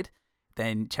escapade,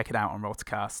 then check it out on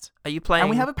Roll2Cast. Are you playing? And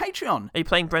we have a Patreon. Are you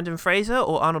playing Brendan Fraser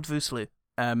or Arnold Vosloo?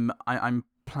 I'm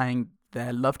playing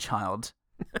their love child,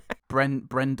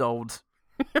 Brendold.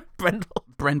 Brendold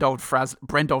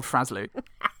Fraslu.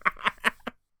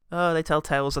 Oh, they tell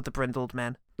tales of the brindled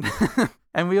man.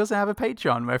 And we also have a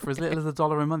Patreon where for as little as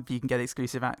 $1 a month you can get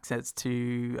exclusive access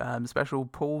to special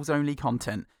Paul's only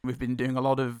content. We've been doing a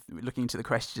lot of looking into the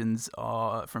questions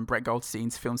from Brett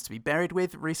Goldstein's Films to be Buried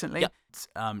With recently. Yep.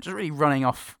 Just really running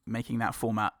off making that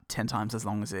format 10 times as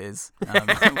long as it is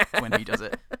when he does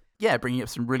it. Yeah, bringing up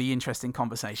some really interesting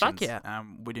conversations. Fuck yeah.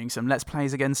 We're doing some Let's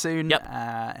Plays again soon. Yep.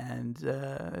 And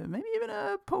maybe even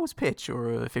a Paul's pitch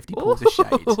or a 50 Paul's a Shade.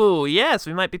 Oh, yes,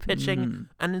 we might be pitching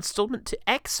an installment to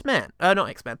X-Men. Not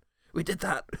X-Men. We did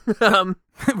that.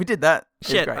 We did that.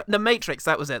 Shit, The Matrix,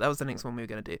 that was it. That was the next one we were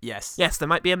going to do. Yes. Yes, there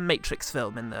might be a Matrix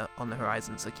film on the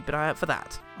horizon, so keep an eye out for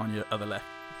that. On your other left.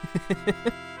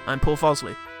 I'm Paul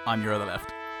Fosley. I'm your other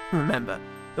left. Remember,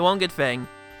 the one good thing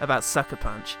about Sucker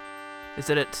Punch is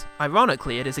that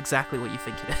ironically, it is exactly what you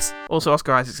think it is. Also,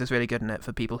 Oscar Isaacs is really good in it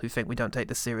for people who think we don't take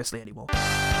this seriously anymore.